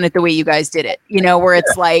having done it the way you guys did it, where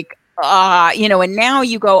it's like, and now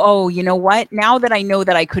you go, oh, you know what? Now that I know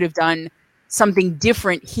that I could have done something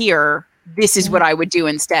different here, this is what I would do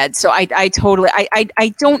instead. So I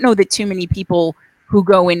don't know that too many people who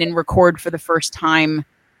go in and record for the first time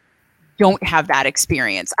don't have that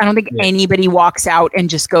experience. I don't think anybody walks out and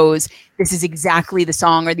just goes, this is exactly the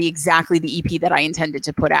song or exactly the EP that I intended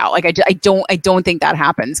to put out. Like I don't think that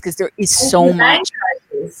happens, because there is so much.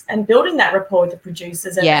 And building that rapport with the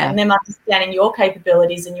producers and them understanding your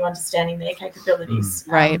capabilities and you understanding their capabilities.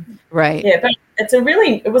 Right. Yeah, but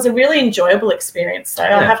it was a really enjoyable experience. So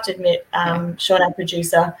I have to admit, Sean, our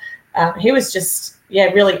producer, he was just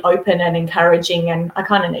really open and encouraging, and I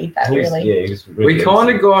kind of need that. Really, we kind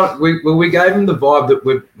of got we gave him the vibe that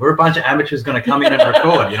we're a bunch of amateurs going to come in and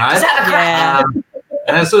record, and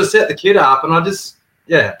I sort of set the kid up, and I just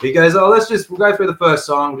he goes, oh, we'll go through the first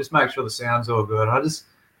song, just make sure the sound's all good.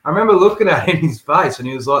 I remember looking at him in his face, and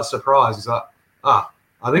he was like surprised. He's like,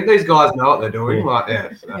 I think these guys know what they're doing. Like,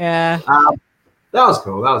 Yeah. That was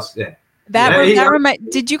cool.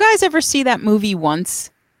 Did you guys ever see that movie Once?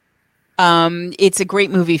 It's a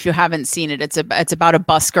great movie if you haven't seen it. It's about a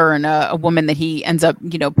busker and a woman that he ends up,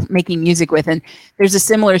 making music with. And there's a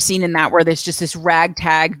similar scene in that where there's just this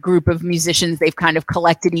ragtag group of musicians. They've kind of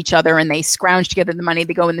collected each other and they scrounge together the money.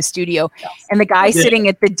 They go in the studio, and the guy sitting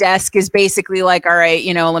at the desk is basically like, all right,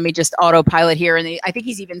 let me just autopilot here. And I think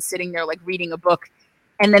he's even sitting there like reading a book.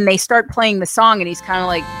 And then they start playing the song, and he's kind of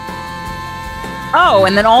like, oh,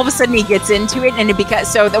 and then all of a sudden he gets into it, and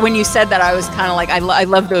when you said that, I was kind of like, I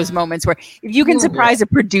love those moments where if you can surprise a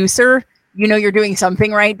producer, you're doing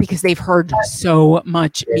something right because they've heard so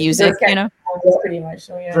much music. Pretty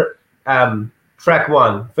emotional. Yeah. Track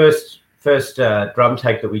one, first drum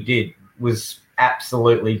take that we did was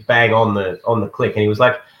absolutely bang on the click, and he was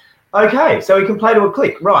like, okay, so we can play to a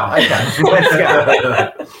click. Right, okay. Let's go.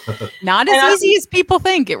 Not as easy as people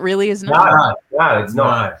think. It really is not. No, it's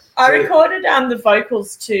not. I recorded the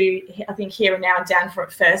vocals to, I think, Here and Now and Down for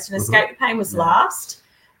it first, and Escape the Pain was last.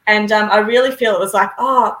 And I really feel it was like,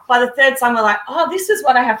 by the third song, we're like, this is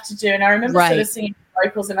what I have to do. And I remember sort of singing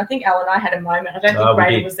vocals, and I think Elle and I had a moment. I don't think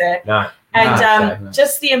Brady was there. No. And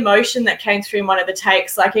just the emotion that came through in one of the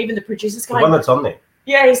takes, like even the producers going, the one that's on there.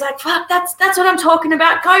 Yeah, he's like, fuck, that's what I'm talking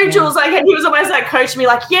about. Go, Jules. Like, and he was almost like coaching me,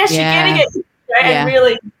 like, yes, you're getting it. And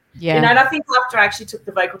really, and I think after I actually took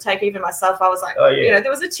the vocal take, even myself, I was like, there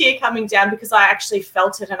was a tear coming down because I actually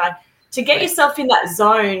felt it. And to get yourself in that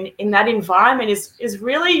zone, in that environment is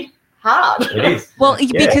really hard. It is. Well,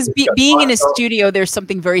 because being in a studio, there's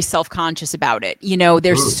something very self-conscious about it.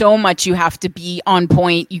 There's so much you have to be on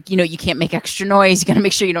point. You can't make extra noise. You got to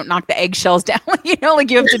make sure you don't knock the eggshells down. You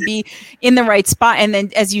have to be in the right spot. And then,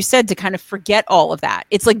 as you said, to kind of forget all of that.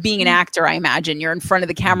 It's like being an actor, I imagine. You're in front of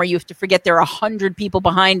the camera. You have to forget there are 100 people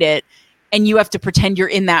behind it, and you have to pretend you're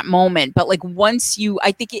in that moment. But like once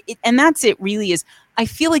I think and that's it really is, I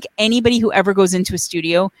feel like anybody who ever goes into a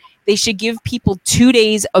studio, they should give people 2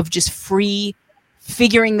 days of just free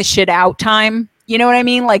figuring the shit out time. You know what I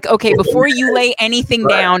mean? Like, okay, before you lay anything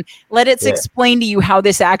down, let us explain to you how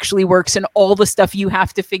this actually works and all the stuff you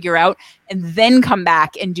have to figure out, and then come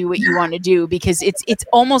back and do what you want to do, because it's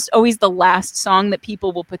almost always the last song that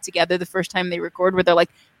people will put together the first time they record where they're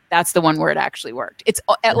like, that's the one where it actually worked. It's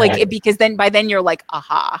like, because by then you're like,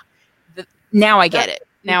 aha, now I get it.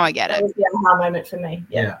 Now I get it. That was the aha moment for me.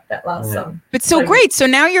 Yeah, that last song. But so great. So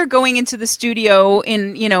now you're going into the studio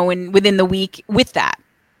within the week with that.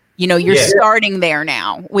 You're starting there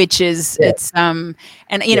now, which is from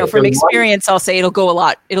experience, I'll say it'll go a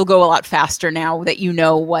lot faster now that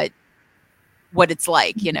what it's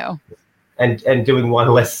like, And doing one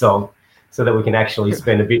less song so that we can actually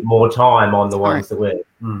spend a bit more time on the ones that we're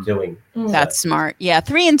doing. That's smart. Yeah,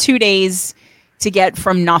 3 and 2 days to get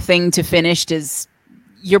from nothing to finished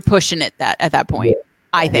you're pushing it at that point.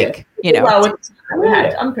 I think, Well,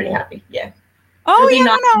 I'm pretty happy. Yeah. Oh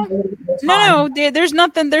no. There's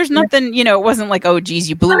nothing. It wasn't like, oh geez,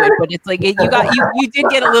 you blew it, but it's like you did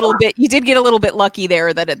get a little bit lucky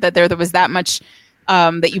there that there was that much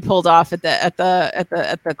that you pulled off at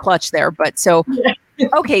the clutch there. But so.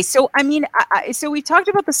 Okay, so I mean, so we talked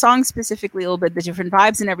about the song specifically a little bit, the different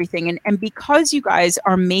vibes and everything, and because you guys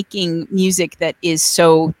are making music that is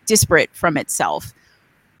so disparate from itself,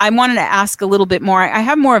 I wanted to ask a little bit more. I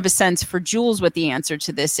have more of a sense for Jules what the answer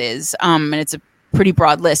to this is, and it's a pretty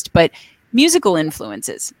broad list, but musical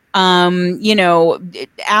influences. Al,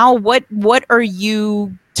 what are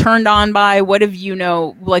you turned on by? What have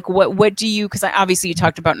what do you, because obviously you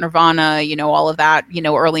talked about Nirvana, all of that,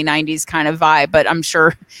 early 90s kind of vibe, but I'm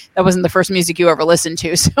sure that wasn't the first music you ever listened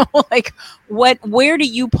to. So where do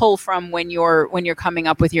you pull from when you're coming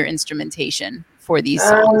up with your instrumentation for these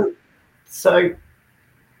songs? So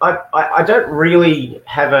I don't really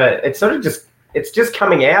have it's just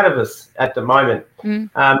coming out of us at the moment.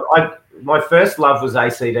 My first love was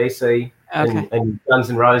AC/DC and Guns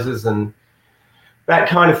N' Roses and that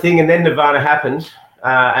kind of thing, and then Nirvana happened,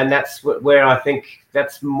 and that's where I think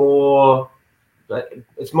it's more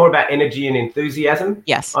about energy and enthusiasm.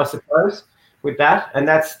 Yes, I suppose with that, and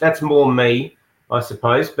that's more me, I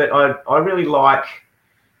suppose. But I really like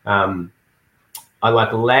loud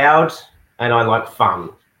and I like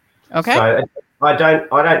fun. Okay. So I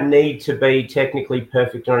don't need to be technically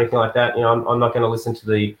perfect or anything like that. I'm not going to listen to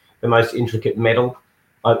the most intricate metal.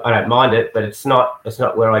 I don't mind it, but it's not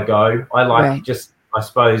where I go. I like just, I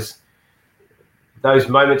suppose, those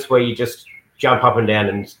moments where you just jump up and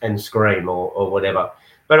down and scream or whatever.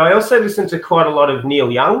 But I also listen to quite a lot of Neil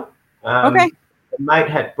Young. a mate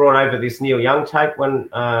had brought over this Neil Young tape when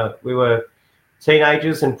we were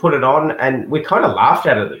teenagers and put it on, and we kind of laughed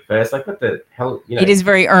at it at first, like, what the hell, It is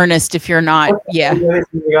very earnest if you're not, yeah.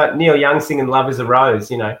 We got Neil Young singing "Love Is a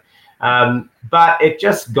Rose," but it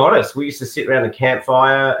just got us. We used to sit around the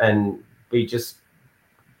campfire and be just,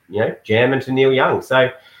 jamming to Neil Young. So,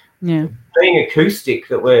 being acoustic,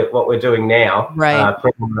 what we're doing now, right,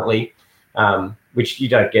 predominantly, which you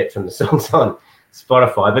don't get from the songs on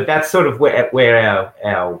Spotify, but that's sort of where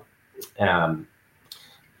our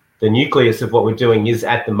the nucleus of what we're doing is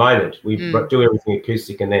at the moment. We do everything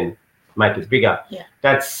acoustic and then make it bigger. Yeah.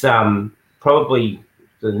 That's probably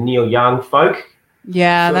the Neil Young folk.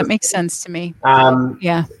 Yeah, that makes sense to me.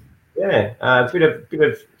 Yeah, a bit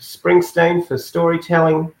of Springsteen for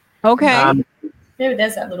storytelling. Okay.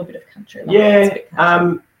 There's that little bit of country.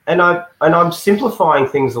 And I'm simplifying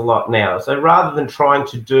things a lot now. So rather than trying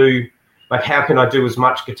to do, like, how can I do as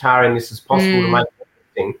much guitar in this as possible to make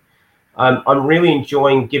everything, I'm really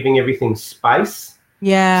enjoying giving everything space.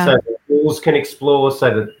 Yeah. So the balls can explore,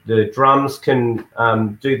 so that the drums can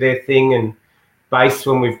do their thing, and bass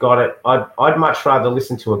when we've got it. I'd much rather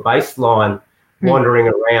listen to a bass line wandering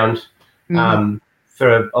around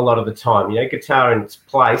for a lot of the time. Guitar in its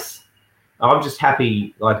place. I'm just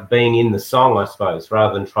happy, like, being in the song, I suppose,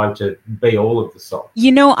 rather than trying to be all of the song.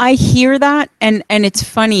 I hear that, and it's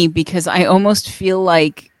funny because I almost feel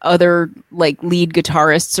like other, like, lead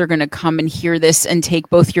guitarists are going to come and hear this and take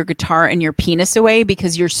both your guitar and your penis away,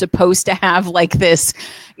 because you're supposed to have, like, this,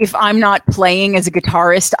 if I'm not playing as a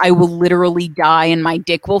guitarist, I will literally die and my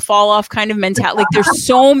dick will fall off kind of mentality. Like, there's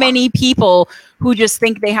so many people who just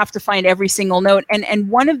think they have to find every single note. And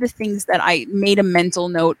one of the things that I made a mental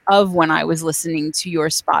note of when I was listening to your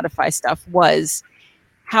Spotify stuff was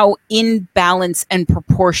how in balance and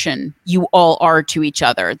proportion you all are to each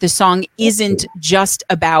other. The song isn't just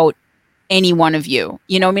about any one of you.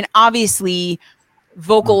 Obviously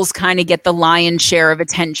vocals kind of get the lion's share of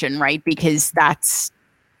attention, right? Because that's,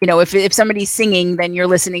 if somebody's singing, then you're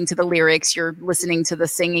listening to the lyrics, you're listening to the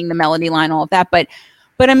singing, the melody line, all of that. But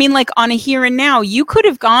I mean, like, on a Here and Now, you could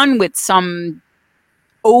have gone with some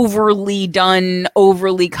overly done,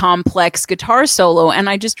 overly complex guitar solo, and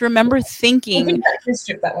I just remember thinking, I think I can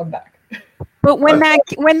strip that one back. But when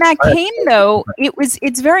that came, though,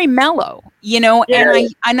 it's very mellow,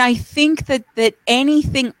 and I think that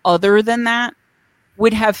anything other than that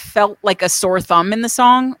would have felt like a sore thumb in the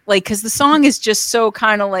song, like, because the song is just so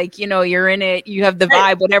kind of like, you're in it, you have the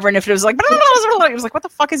vibe, whatever. And if it was like, it was like, what the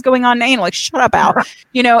fuck is going on now? Like, shut up, Al.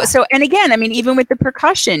 So, and again, I mean, even with the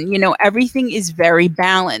percussion, everything is very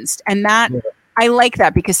balanced, and that I like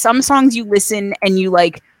that, because some songs you listen and you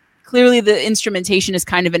like, clearly the instrumentation is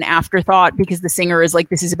kind of an afterthought because the singer is like,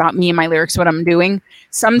 this is about me and my lyrics, what I'm doing.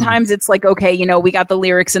 Sometimes it's like, okay, we got the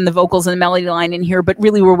lyrics and the vocals and the melody line in here, but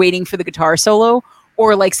really we're waiting for the guitar solo.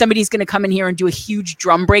 Or like somebody's going to come in here and do a huge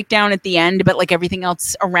drum breakdown at the end, but like everything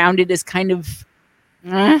else around it is kind of,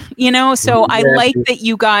 So I like that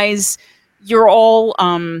you guys, you're all,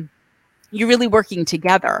 you're really working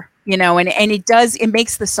together, and it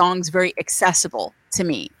makes the songs very accessible to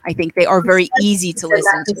me. I think they are very easy to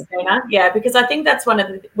listen to. Yeah, because I think that's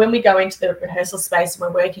when we go into the rehearsal space and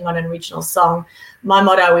we're working on an original song, my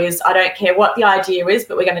motto is, I don't care what the idea is,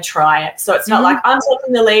 but we're going to try it. So it's not like I'm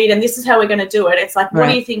taking the lead and this is how we're going to do it. It's like, what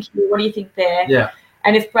do you think here? What do you think there? Yeah.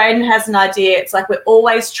 And if Braden has an idea, it's like we're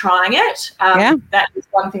always trying it. That is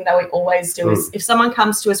one thing that we always do is if someone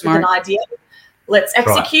comes to us with an idea, let's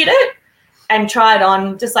execute it and try it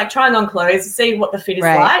on, just like trying on clothes, see what the fit is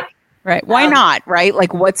like. Right. Why not? Right.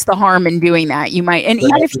 Like, what's the harm in doing that? You might, and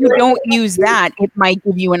even if you don't use that, it might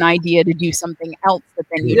give you an idea to do something else. But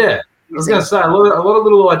then I was going to say, a lot of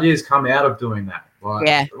little ideas come out of doing that.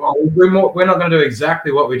 Like, we're not going to do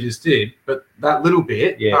exactly what we just did, but that little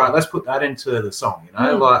bit. Yeah. All right, let's put that into the song.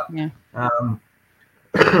 And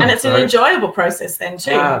it's an enjoyable process then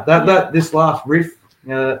too. This last riff.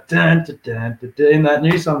 Dun, dun, dun, dun, dun, in that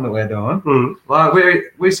new song that we're doing,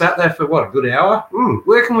 like we sat there for a good hour.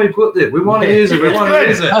 Where can we put this? We want to use it. We want to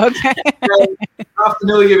use it. Okay. After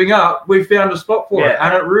nearly giving up, we found a spot for it,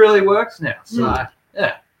 and it really works now. So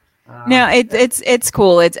no, it's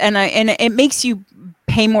cool. And it makes you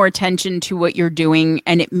pay more attention to what you're doing,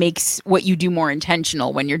 and it makes what you do more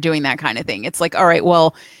intentional when you're doing that kind of thing. It's like, all right,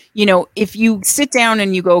 well, if you sit down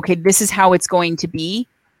and you go, okay, this is how it's going to be,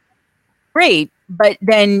 great. But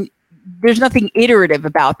then there's nothing iterative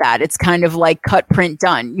about that. It's kind of like cut, print,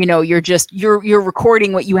 done. You're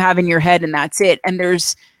recording what you have in your head and that's it. And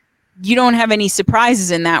you don't have any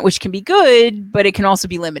surprises in that, which can be good, but it can also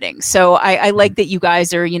be limiting. So I like that you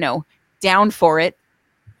guys are, down for it.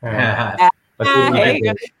 But Hey,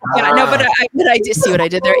 yeah, no, but I just see what I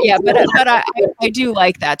did there. Yeah, but I do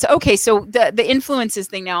like that. So, okay, so the influences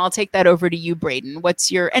thing. Now I'll take that over to you, Braden.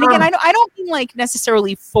 What's your? And again, I don't mean like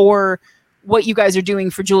necessarily for what you guys are doing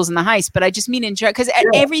for Jules and the Heist, but I just mean in general, because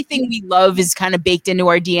everything we love is kind of baked into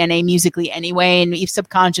our DNA musically anyway, and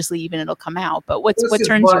subconsciously even it'll come out. But what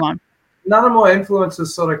turns you on? None of my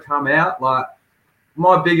influences sort of come out. Like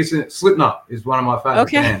my biggest Slipknot is one of my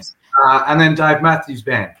favorite bands, and then Dave Matthews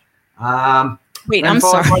Band. Wait, I'm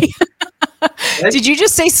sorry. Did you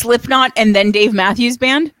just say Slipknot and then Dave Matthews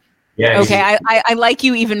Band? Yeah. Okay, I like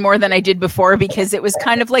you even more than I did before, because it was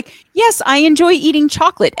kind of like, yes, I enjoy eating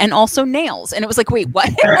chocolate and also nails. And it was like, wait, what?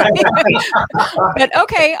 But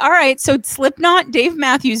okay, all right. So Slipknot, Dave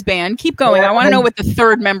Matthews Band. Keep going. I want to know what the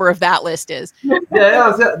third member of that list is. Yeah,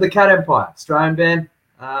 that was the Cat Empire, Australian band.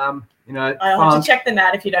 I'll have to check them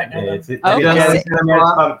out if you don't know them. It's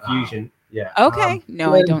Fusion. Yeah. Okay.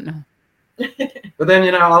 No, I don't know. But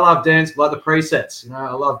then, I love dance, like the presets.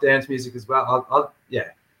 I love dance music as well.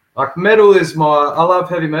 Like metal is I love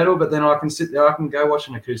heavy metal, but then I can sit there, I can go watch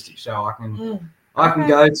an acoustic show. I can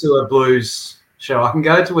go to a blues show. I can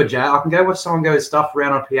go to a jazz. I can go watch someone go stuff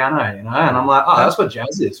around a piano, and I'm like, oh, that's what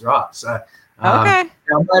jazz is, right? So, okay.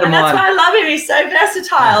 And that's why I love him. He's so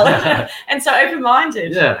versatile and so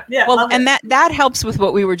open-minded. Yeah. Well, and that helps with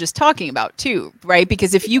what we were just talking about too, right?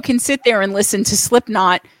 Because if you can sit there and listen to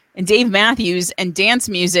Slipknot and Dave Matthews and dance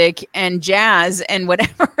music and jazz and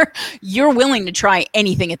whatever, you're willing to try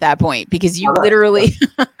anything at that point, because you literally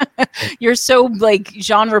you're so like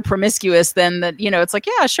genre promiscuous then that it's like,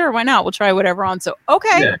 yeah, sure, why not, we'll try whatever on. So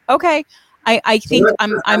okay. I think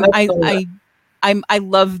I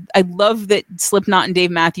love that Slipknot and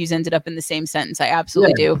Dave Matthews ended up in the same sentence. I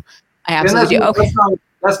absolutely do. Okay.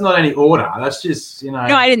 That's not any order. That's just, No,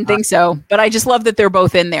 I didn't think so, but I just love that they're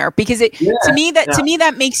both in there, because to me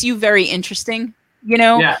that makes you very interesting,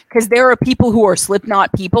 because there are people who are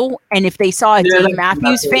Slipknot people, and if they saw a Dave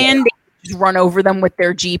Matthews fan, they just run over them with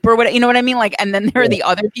their Jeep or whatever, you know what I mean? Like, and then there are the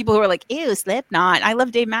other people who are like, ew, Slipknot, I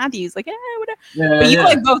love Dave Matthews, like, whatever. But you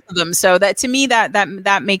like both of them, so that to me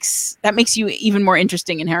that makes you even more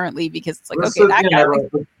interesting inherently, because it's like,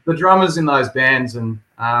 the drummers in those bands, and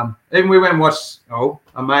even we went and watched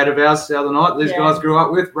a mate of ours the other night. These guys grew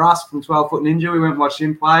up with Russ from 12 Foot Ninja. We went and watched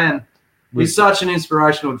him play, and he's such an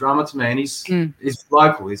inspirational drummer to me. And he's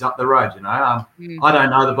local. He's up the road. I don't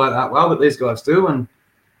know the bloke that well, but these guys do. And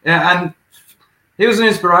and he was an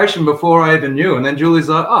inspiration before I even knew. And then Julie's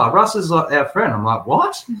like, "Oh, Russ is like our friend." I'm like,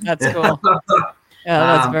 "What?" That's cool.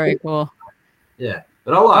 Yeah, that's very cool. Yeah,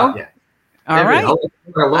 but I like All right,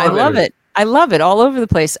 I love it. I love it all over the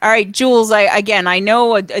place. All right, Jules, I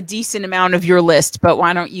know a decent amount of your list, but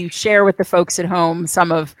why don't you share with the folks at home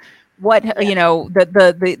some of what,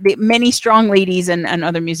 the many strong ladies and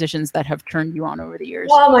other musicians that have turned you on over the years?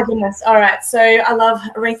 Oh, my goodness. All right. So I love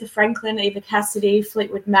Aretha Franklin, Eva Cassidy,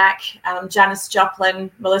 Fleetwood Mac, Janis Joplin,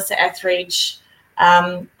 Melissa Etheridge.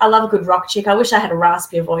 I love a good rock chick. I wish I had a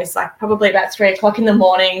raspier voice, like probably about 3 o'clock in the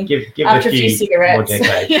morning after a few cigarettes.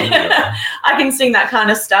 I can sing that kind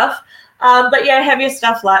of stuff. But yeah, heavier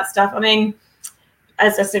stuff, light stuff. I mean,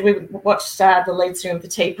 as I said, we watched the lead singer of the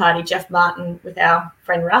Tea Party, Jeff Martin, with our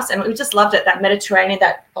friend Russ, and we just loved it, that Mediterranean,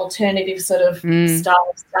 that alternative sort of style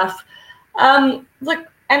of stuff. Look,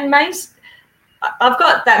 and I've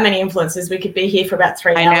got that many influences. We could be here for about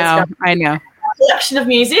 3 hours. I know. A collection of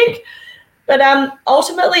music. But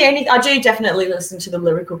ultimately, I do definitely listen to the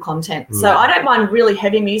lyrical content. So I don't mind really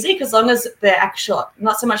heavy music, as long as the actual,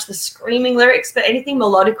 not so much the screaming lyrics, but anything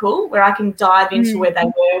melodical where I can dive into where they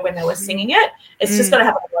were when they were singing it. It's just got to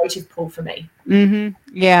have a emotive pull for me. Mm-hmm.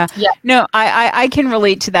 Yeah. No, I can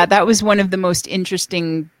relate to that. That was one of the most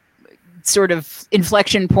interesting sort of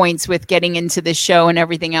inflection points with getting into this show and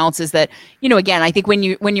everything else, is that, again, I think when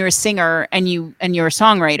you're a singer and you're a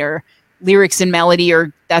songwriter, lyrics and melody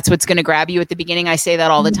that's what's going to grab you at the beginning. I say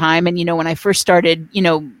that all the time. And, when I first started,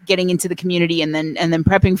 getting into the community and then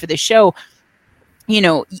prepping for the show,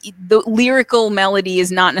 the lyrical melody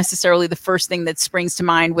is not necessarily the first thing that springs to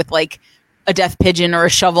mind with like a death pigeon or a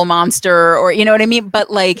shovel monster, or, you know what I mean?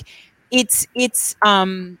 But like, it's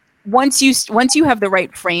once you have the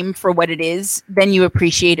right frame for what it is, then you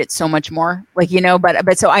appreciate it so much more, like,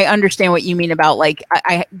 but so I understand what you mean about like,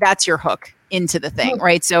 I that's your hook into the thing,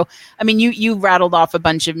 right? So, I mean, you rattled off a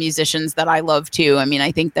bunch of musicians that I love too. I mean,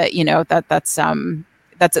 I think that,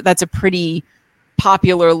 that's a pretty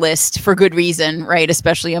popular list for good reason, right?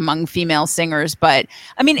 Especially among female singers. But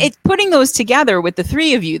I mean, it's putting those together with the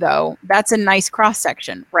three of you, though, that's a nice cross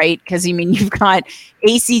section, right? Because I mean, you've got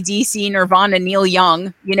AC/DC, Nirvana, Neil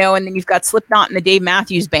Young, you know, and then you've got Slipknot and the Dave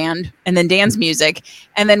Matthews Band, and then Dan's music.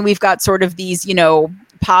 And then we've got sort of these, you know,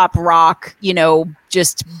 pop rock, you know,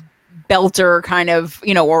 just belter kind of,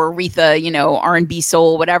 you know, or Aretha, you know, R&B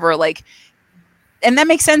soul, whatever, like. And that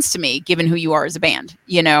makes sense to me, given who you are as a band,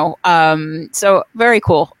 you know? So very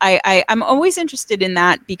cool. I'm always interested in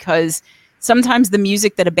that because sometimes the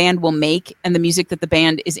music that a band will make and the music that the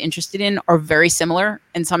band is interested in are very similar.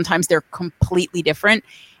 And sometimes they're completely different.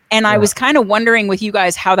 And I was kind of wondering with you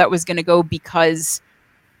guys how that was going to go because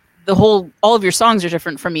all of your songs are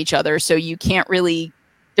different from each other. So you can't really,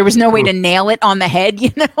 there was no way to nail it on the head, you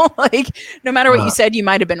know, like no matter what you said, you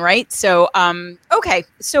might've been right. So, okay.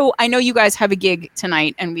 So I know you guys have a gig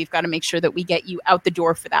tonight and we've got to make sure that we get you out the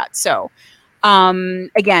door for that. So,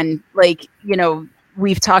 again, like, you know,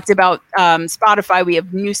 we've talked about, Spotify, we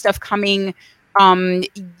have new stuff coming.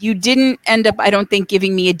 You didn't end up, I don't think,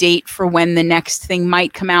 giving me a date for when the next thing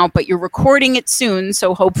might come out, but you're recording it soon.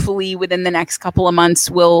 So hopefully within the next couple of months,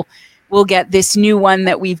 we'll get this new one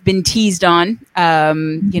that we've been teased on,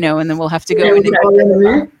 you know, and then we'll have to go.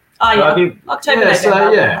 October,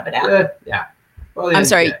 November. Yeah. Well, I'm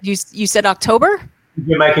sorry, you said October?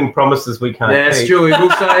 You're making promises we can't Yes, keep. Julie,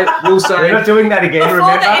 we'll say. We're not doing that again, Before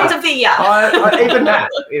remember? the end of the year. Even that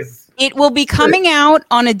is... It will be coming out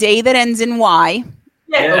on a day that ends in Y.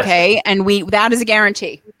 Yeah. Okay, and that is a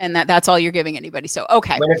guarantee, and that's all you're giving anybody. So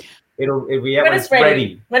okay, It'll be when it's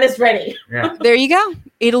ready. When it's ready. Yeah. there you go.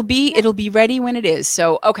 It'll be ready when it is.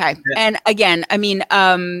 So okay, and again, I mean,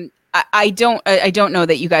 I don't know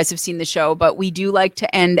that you guys have seen the show, but we do like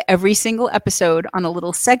to end every single episode on a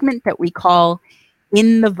little segment that we call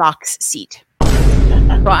 "In the Vox Seat."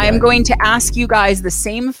 So I'm going to ask you guys the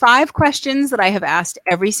same 5 questions that I have asked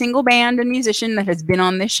every single band and musician that has been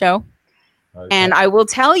on this show. Okay. And I will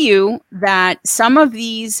tell you that some of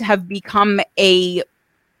these have become a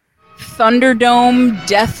Thunderdome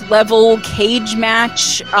death level cage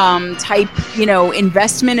match type, you know,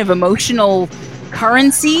 investment of emotional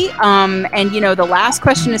currency. And, you know, the last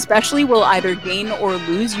question especially will either gain or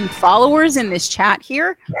lose you followers in this chat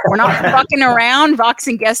here. We're not fucking around. Vox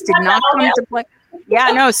and Guest did not come to play.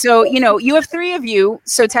 Yeah, no. So, you know, you have 3 of you.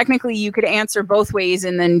 So technically you could answer both ways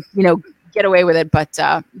and then, you know, get away with it. But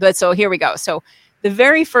so here we go. So the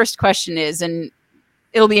very first question is, and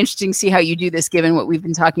it'll be interesting to see how you do this given what we've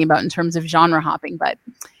been talking about in terms of genre hopping. But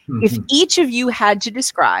if each of you had to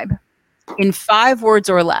describe in 5 words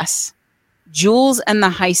or less Jules and the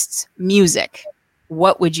Heist's music,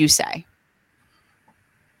 what would you say?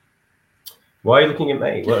 Why are you looking at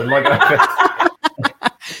me? What am I going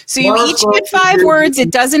So you each get 5 words.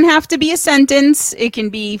 It doesn't have to be a sentence. It can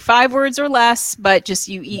be 5 words or less, but just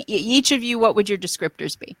each of you, what would your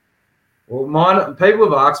descriptors be? Well, people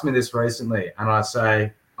have asked me this recently, and I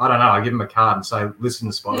say, I don't know. I give them a card and say,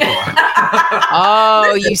 listen to Spotify.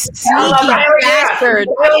 Oh, you sneaky bastard.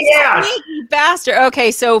 Sneaky bastard.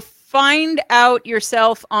 Okay, so find out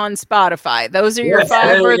yourself on Spotify. Those are your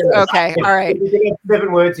 5 words? Okay, all right. If you get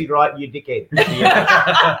 7 words, you'd write, you dickhead.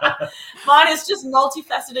 Mine is just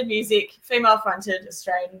multifaceted music, female-fronted,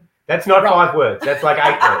 Australian. That's not 5 words. That's like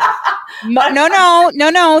 8 words.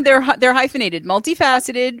 No. They're hyphenated.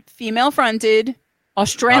 Multifaceted, female-fronted,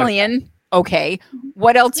 Australian. Okay.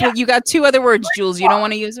 What else? Yeah. You got 2 other words, Jules. You don't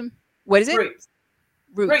want to use them? What is it?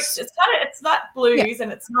 Roots. It's not blues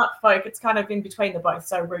and it's not folk. It's kind of in between the both.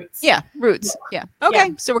 So roots. Yeah, roots. Yeah. Okay.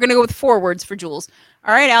 Yeah. So we're gonna go with 4 words for Jules.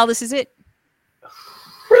 All right, Al. This is it.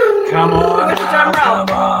 Come on.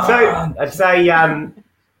 So I'd say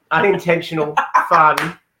unintentional,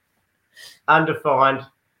 fun, undefined.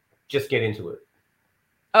 Just get into it.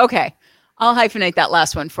 Okay. I'll hyphenate that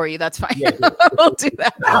last one for you. That's fine. Yeah, we'll do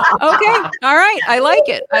that. Okay. All right. I like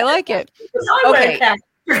it. Okay.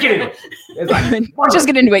 Just get into it. It's like, just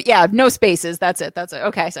get into it. Yeah. No spaces. That's it.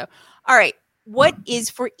 Okay. So, all right. What is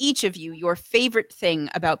for each of you your favorite thing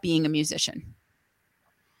about being a musician?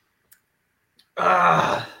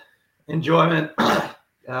 Enjoyment.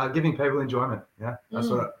 Giving people enjoyment. Yeah. That's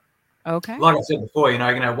what. Okay. Like I said before, you know,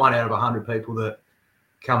 you can have 1 out of 100 people that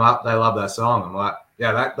come up, they love that song. I'm like,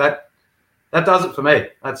 yeah, that does it for me.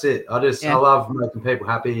 That's it. I love making people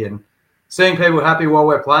happy and seeing people happy while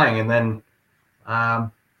we're playing, and then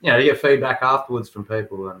you know, you get feedback afterwards from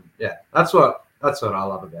people, and yeah, that's what I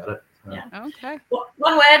love about it. Yeah. Okay.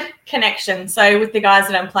 One word: connection. So with the guys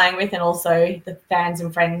that I'm playing with, and also the fans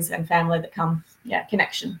and friends and family that come,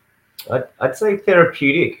 connection. I'd say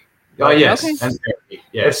therapeutic. Oh yes, Okay. and therapy.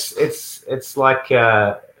 Yes, It's like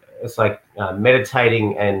it's like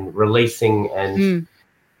meditating and releasing, and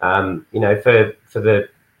for the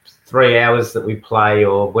 3 hours that we play,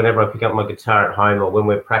 or whenever I pick up my guitar at home, or when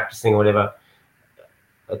we're practicing or whatever,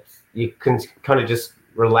 you can kind of just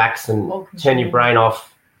relax and turn your brain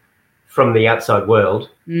off from the outside world.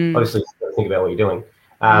 Obviously, think about what you're doing,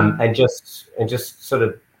 and just sort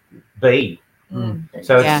of be.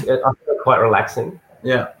 So I feel quite relaxing.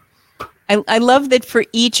 Yeah. I love that for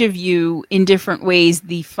each of you, in different ways,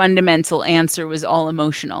 the fundamental answer was all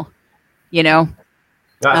emotional.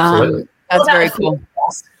 Absolutely. That's very cool.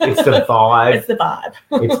 It's the vibe. It's the vibe.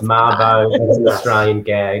 It's Marbo. It's an Australian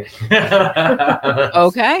gag.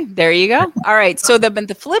 Okay, there you go. All right. So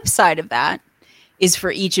the flip side of that is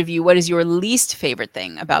for each of you, what is your least favorite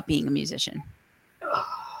thing about being a musician?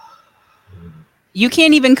 You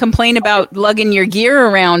can't even complain about lugging your gear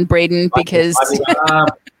around, Braden, because...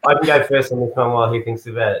 I can go first on this one while he thinks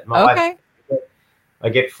about it. Okay. I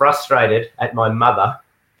get frustrated at my mother.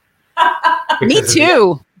 Me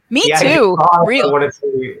too. Me too. I wanted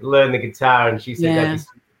to learn the guitar, and she said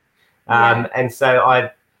that. And so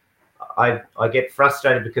I get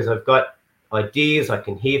frustrated because I've got ideas, I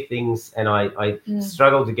can hear things, and I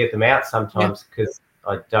struggle to get them out sometimes because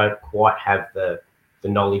I don't quite have the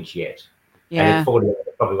knowledge yet. Yeah. And at 40, I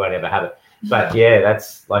probably won't ever have it. But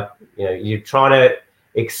that's like, you're trying to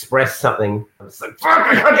express something. I'm just like, fuck,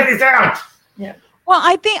 I can't get this out. Yeah. Well,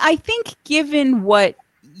 I think given what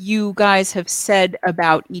you guys have said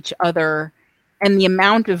about each other and the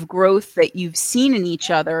amount of growth that you've seen in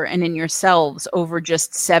each other and in yourselves over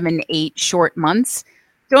just 7-8 short months,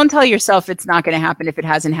 don't tell yourself it's not going to happen if it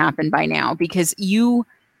hasn't happened by now, because you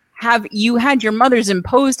had your mother's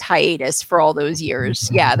imposed hiatus for all those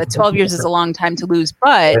years. Yeah, the 12 years is a long time to lose,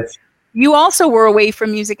 but you also were away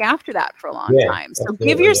from music after that for a long time. So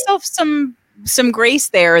give yourself some grace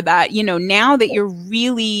there that, now that you're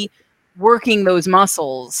really working those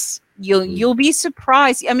muscles, you'll be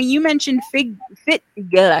surprised. I mean, you mentioned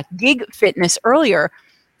gig fitness earlier,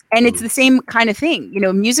 and it's the same kind of thing,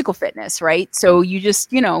 musical fitness, right? So you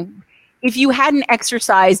just, if you hadn't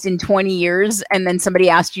exercised in 20 years and then somebody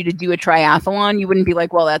asked you to do a triathlon, you wouldn't be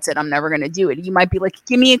like, well, that's it, I'm never going to do it. You might be like,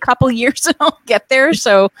 give me a couple years and I'll get there.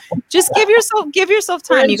 So just give yourself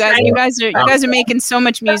time. You guys are making so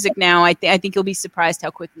much music now. I think you'll be surprised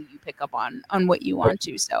how quickly you pick up on what you want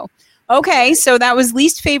to. So, okay. So that was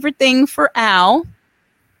least favorite thing for Al.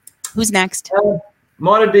 Who's next?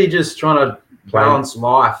 Might be just trying to balance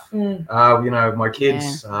life. My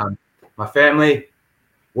kids, my family,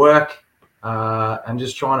 work, and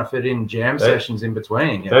just trying to fit in jam sessions in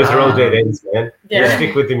between. Those are all dead ends, man. Yeah.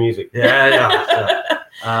 Stick with the music.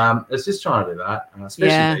 It's just trying to do that,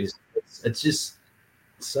 especially these. It's just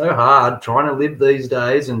so hard trying to live these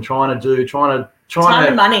days and trying to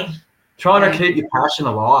money, trying to keep your passion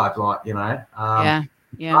alive.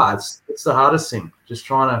 It's the hardest thing. Just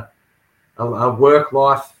trying to a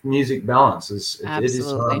work-life music balance is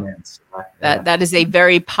hard, man. That is a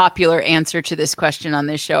very popular answer to this question on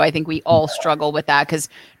this show. I think we all struggle with that because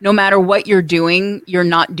no matter what you're doing, you're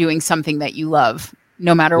not doing something that you love,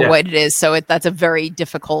 no matter what it is. So that's a very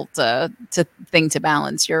difficult thing to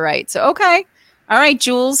balance. You're right. So, okay. All right,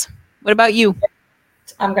 Jules, what about you?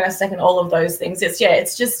 I'm going to second all of those things.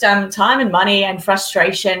 It's just time and money and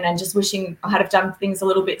frustration and just wishing I had have done things a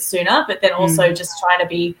little bit sooner, but then also just trying to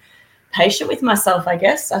be patient with myself, I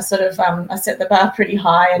guess. I sort of I set the bar pretty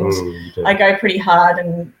high and I go pretty hard,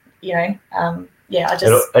 and I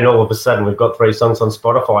just and all of a sudden we've got 3 songs on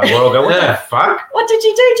Spotify. We're all going, what the fuck? What did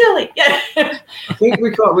you do, Julie? I think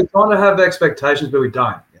we kind of have expectations, but we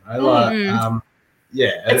don't.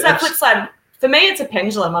 It's that flip side. For me, it's a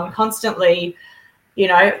pendulum. I'm constantly,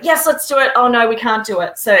 yes, let's do it. Oh no, we can't do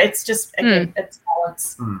it. So it's just it's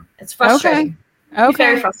balance. It's frustrating. Okay.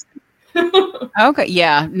 Very frustrating. Okay.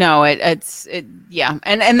 Yeah. No. It's.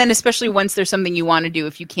 And then especially once there's something you want to do,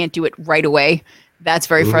 if you can't do it right away, that's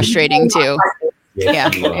very frustrating too.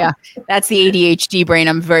 Yeah. That's the ADHD brain.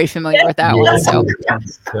 I'm very familiar with that one. So.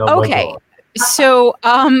 Okay. So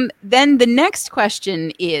then the next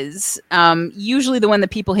question is usually the one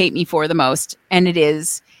that people hate me for the most, and it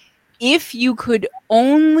is, if you could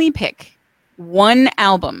only pick one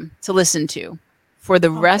album to listen to for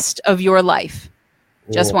the rest of your life,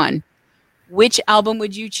 just one, which album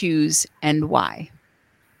would you choose and why?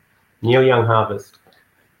 Neil Young Harvest.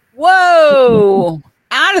 Whoa!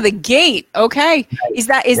 Out of the gate. Okay. Is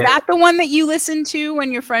that the one that you listened to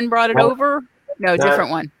when your friend brought it over? No, different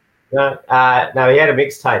one. No, he had a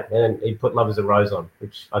mixtape and he put Love Is a Rose on,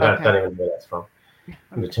 which I don't even know where that's from.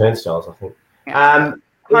 From the Turnstiles, I think. Yeah.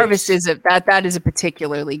 Harvest is that is a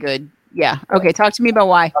particularly good. Yeah. Okay. Talk to me about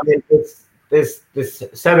why. I mean, there's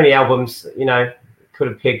so many albums, you know, could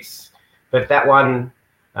have picked, but that one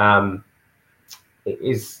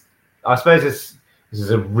is, I suppose this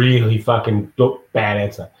is a really fucking bad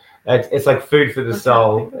answer. It's like food for the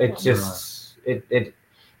soul. It just it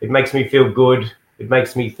makes me feel good. It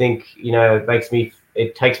makes me think, you know,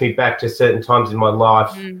 it takes me back to certain times in my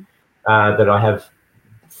life that I have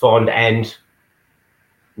fond and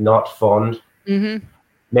not fond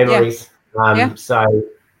memories. So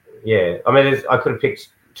yeah, I mean, I could have picked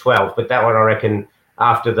 12, but that one, I reckon,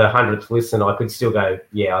 after the 100th listen, I could still go,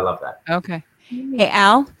 yeah, I love that. Okay. Hey,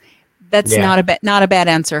 Al, that's not a bad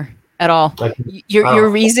answer at all. Okay. Your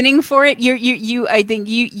reasoning for it, I think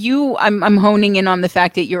I'm honing in on the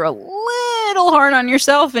fact that you're a little hard on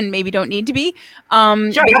yourself and maybe don't need to be. I'm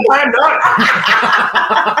not.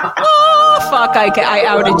 Oh, fuck, I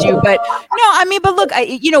outed you. But no, I mean, but look,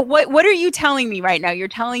 what are you telling me right now? You're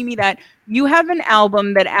telling me that you have an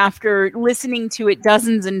album that after listening to it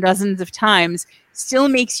dozens and dozens of times still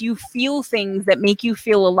makes you feel things that make you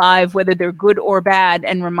feel alive, whether they're good or bad,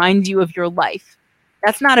 and remind you of your life.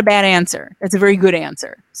 That's not a bad answer. That's a very good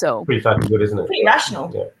answer. So pretty fucking good, isn't it? Pretty rational.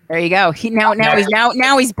 Yeah. There you go.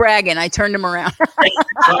 Now he's bragging. I turned him around.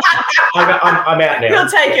 I'm out now. He'll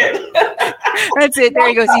take it. That's it. There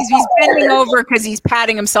he goes. He's bending over because he's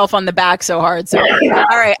patting himself on the back so hard. So,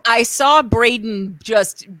 all right. I saw Braden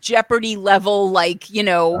just Jeopardy level, like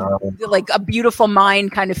a beautiful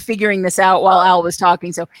mind kind of figuring this out while Al was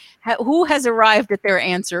talking. So, who has arrived at their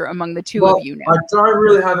answer among the two of you now? I don't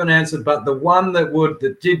really have an answer, but the one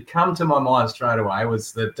that did come to my mind straight away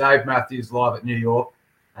was the Dave Matthews Live at New York.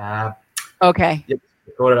 Okay. Yep,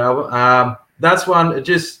 recorded album. That's one.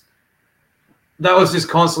 That was just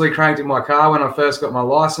constantly cranked in my car when I first got my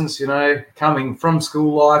license. You know, coming from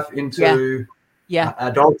school life into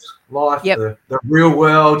adult life, the real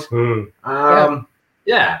world.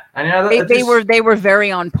 Yeah, and they were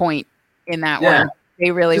very on point in that one. They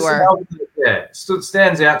really were. It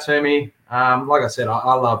stands out to me. Like I said,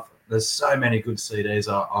 I love. There's so many good CDs.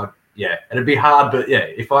 It'd be hard, but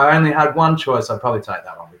if I only had one choice, I'd probably take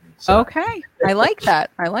that one with me. So. Okay, I like that.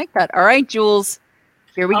 All right, Jules,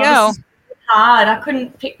 here we go. This is hard. I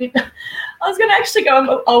couldn't pick. I was going to actually go on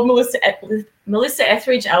the old Melissa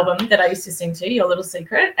Etheridge album that I used to sing to, Your Little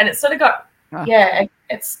Secret, and it sort of got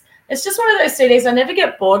It's just one of those CDs. I never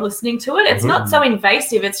get bored listening to it. It's not so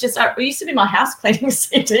invasive. It's just, it used to be my house cleaning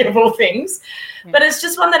CD of all things, but it's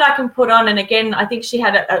just one that I can put on. And again, I think she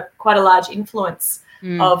had quite a large influence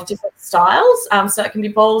of different styles. So it can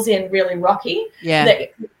be ballsy and really rocky. Yeah. That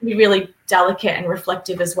it can be really delicate and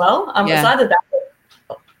reflective as well. It's either that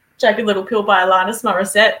or Jagged Little Pill by Alanis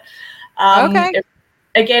Morissette.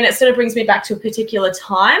 Again, it sort of brings me back to a particular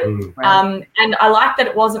time. And I like that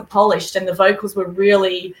it wasn't polished and the vocals were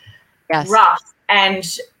really rough. And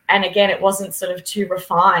again, it wasn't sort of too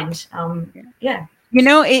refined.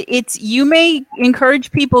 You may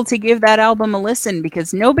encourage people to give that album a listen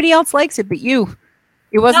because nobody else likes it but you.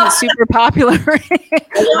 It wasn't super popular.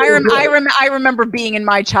 I remember being in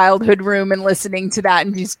my childhood room and listening to that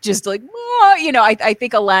and just like, I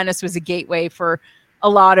think Alanis was a gateway for a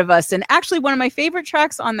lot of us. And actually one of my favorite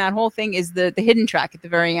tracks on that whole thing is the hidden track at the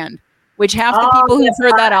very end, which half the people who've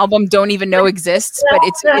heard that album don't even know exists, but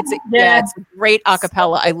it's a great a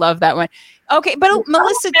cappella. I love that one. Okay, but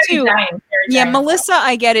Melissa too. Melissa,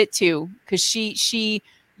 I get it too, because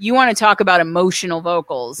you want to talk about emotional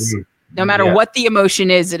vocals. No matter what the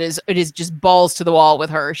emotion is, it is just balls to the wall with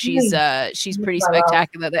her. She's pretty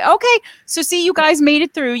spectacular. Okay, so see, you guys made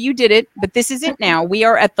it through. You did it, but this is it now. We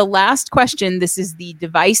are at the last question. This is the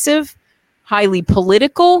divisive, highly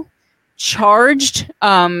political, charged,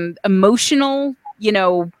 emotional,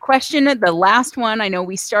 question. The last one. I know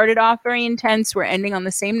we started off very intense. We're ending on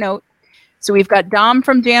the same note. So we've got Dom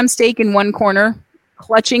from Jam Steak in one corner,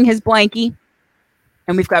 clutching his blankie,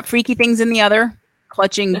 and we've got Freaky Things in the other,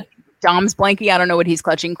 clutching Dom's blankie. I don't know what he's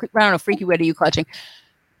clutching. I don't know, Freaky, what are you clutching?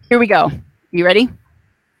 Here we go. You ready?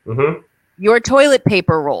 Mm-hmm. Your toilet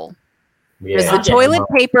paper roll. Does the toilet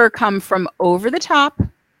paper come from over the top,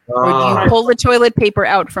 or do you pull the toilet paper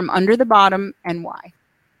out from under the bottom, and why?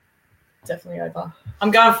 Definitely over. I'm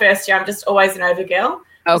going first here. I'm just always an over girl.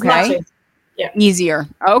 Okay. Easier.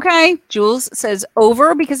 Okay. Jules says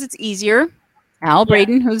over because it's easier. Al,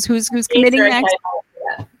 Braden, who's committing next?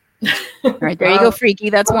 All right, there you go, Freaky.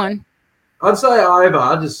 That's one. I'd say over,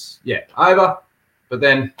 over. But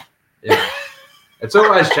then, it's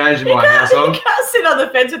always changed in my household. You can't sit on the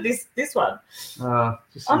fence with this one. I'm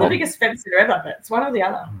the biggest fence sitter ever, but it's one or the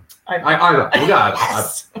other. Over. We'll go over.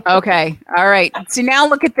 Yes. Okay, all right. So now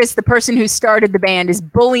look at this. The person who started the band is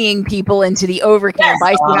bullying people into the over camp.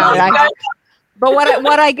 But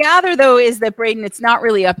what I gather though is that Braden, it's not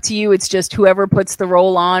really up to you. It's just whoever puts the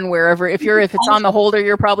role on wherever. If it's on the holder,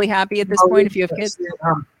 you're probably happy at this point. If you have kids,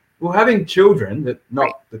 well, having children that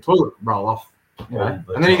knock the toilet roll off, you know,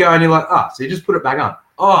 and then you go and you're like, so you just put it back on.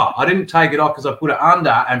 Oh, I didn't take it off because I put it under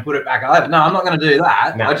and put it back over. No, I'm not going to do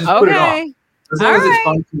that. No. I just put it on. As long as it's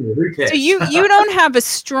functional, who cares? So you don't have a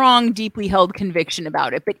strong, deeply held conviction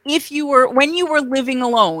about it. But when you were living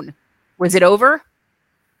alone, was it over?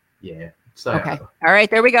 Yeah. Okay. All right.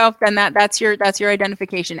 There we go. Then that's your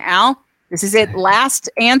identification. Al, this is it. Last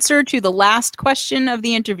answer to the last question of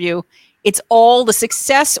the interview. It's all the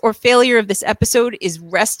success or failure of this episode is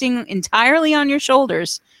resting entirely on your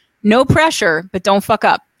shoulders. No pressure, but don't fuck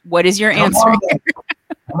up. What is your answer?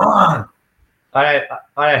 Come on. I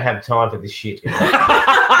don't have time for this shit. I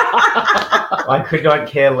could not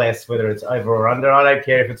care less whether it's over or under. I don't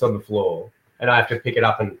care if it's on the floor and I have to pick it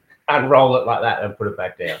up and unroll it like that and put it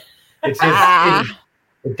back down. It's just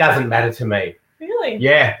it doesn't matter to me. Really?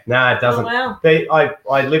 Yeah, no, it doesn't. Oh, wow.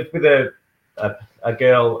 I lived with a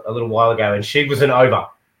girl a little while ago, and she was an over.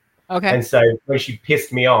 Okay. And so when she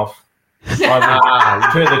pissed me off, I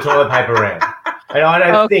would turn the toilet paper around. And I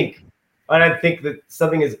don't think that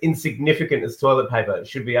something as insignificant as toilet paper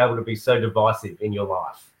should be able to be so divisive in your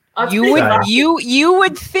life. You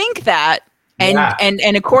would think that.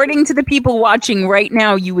 And according to the people watching right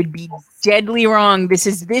now, you would be deadly wrong. This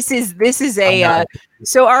is a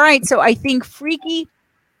so all right. So I think Freaky,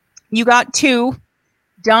 you got 2.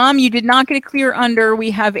 Dom, you did not get a clear under.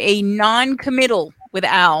 We have a non-committal with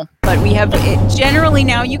Al, but we have it generally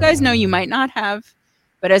now. You guys know you might not have,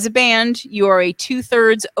 but as a band, you are a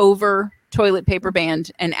 2/3 over toilet paper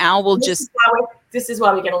band, and Al will this is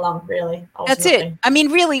why we get along, really. Ultimately. That's it. I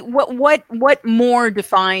mean, really, what more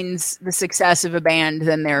defines the success of a band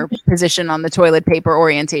than their position on the toilet paper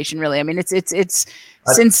orientation? Really, I mean, it's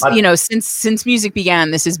since music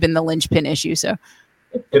began, this has been the linchpin issue. So,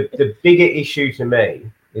 the bigger issue to me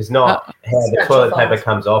is not how the toilet paper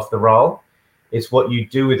comes off the roll; it's what you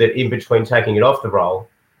do with it in between taking it off the roll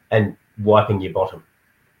and wiping your bottom.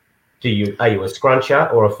 Are you a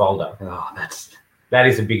scruncher or a folder? That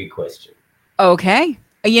is a bigger question. Okay.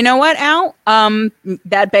 You know what, Al?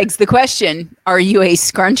 That begs the question. Are you a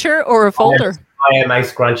scruncher or a folder? I am a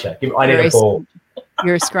scruncher. I need a ball.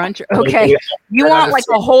 You're a scruncher. Okay. You want like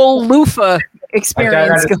a whole loofah experience. I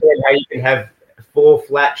don't understand how you can have 4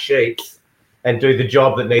 flat sheets and do the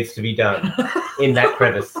job that needs to be done in that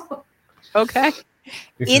crevice. Okay.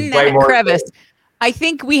 In that crevice. I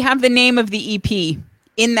think we have the name of the EP.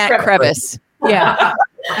 In that crevice. Yeah.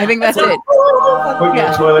 I think that's it. Put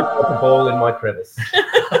your toilet paper ball in my crevice.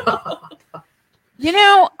 You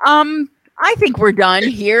know, I think we're done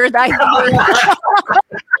here. I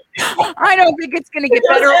don't think it's going to get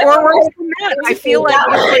better or worse than that. I feel like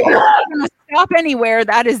if we're going to stop anywhere,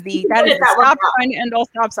 that is the stop sign, end all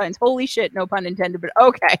stop signs. Holy shit, no pun intended, but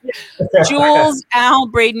okay. Jules, Al,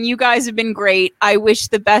 Braden, you guys have been great. I wish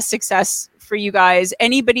the best success for you guys.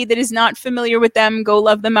 Anybody that is not familiar with them, go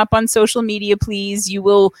love them up on social media, please. You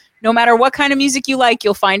will, no matter what kind of music you like,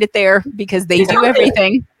 you'll find it there because they do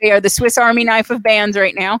everything. They are the Swiss Army knife of bands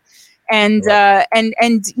right now. And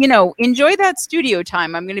you know, enjoy that studio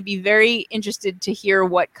time. I'm going to be very interested to hear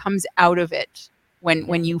what comes out of it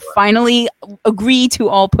when you finally agree to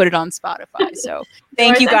all put it on Spotify. So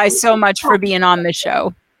thank you guys so much for being on the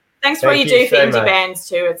show. Thanks for what you do for indie bands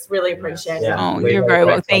too. It's really appreciated. Yeah. Oh, you're very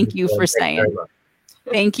well. Thank you for saying.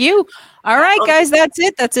 Thank you. All right, guys, that's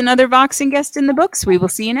it. That's another Voxing guest in the books. We will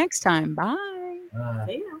see you next time. Bye.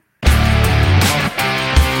 See ya.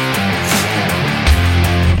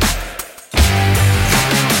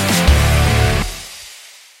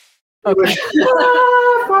 Okay.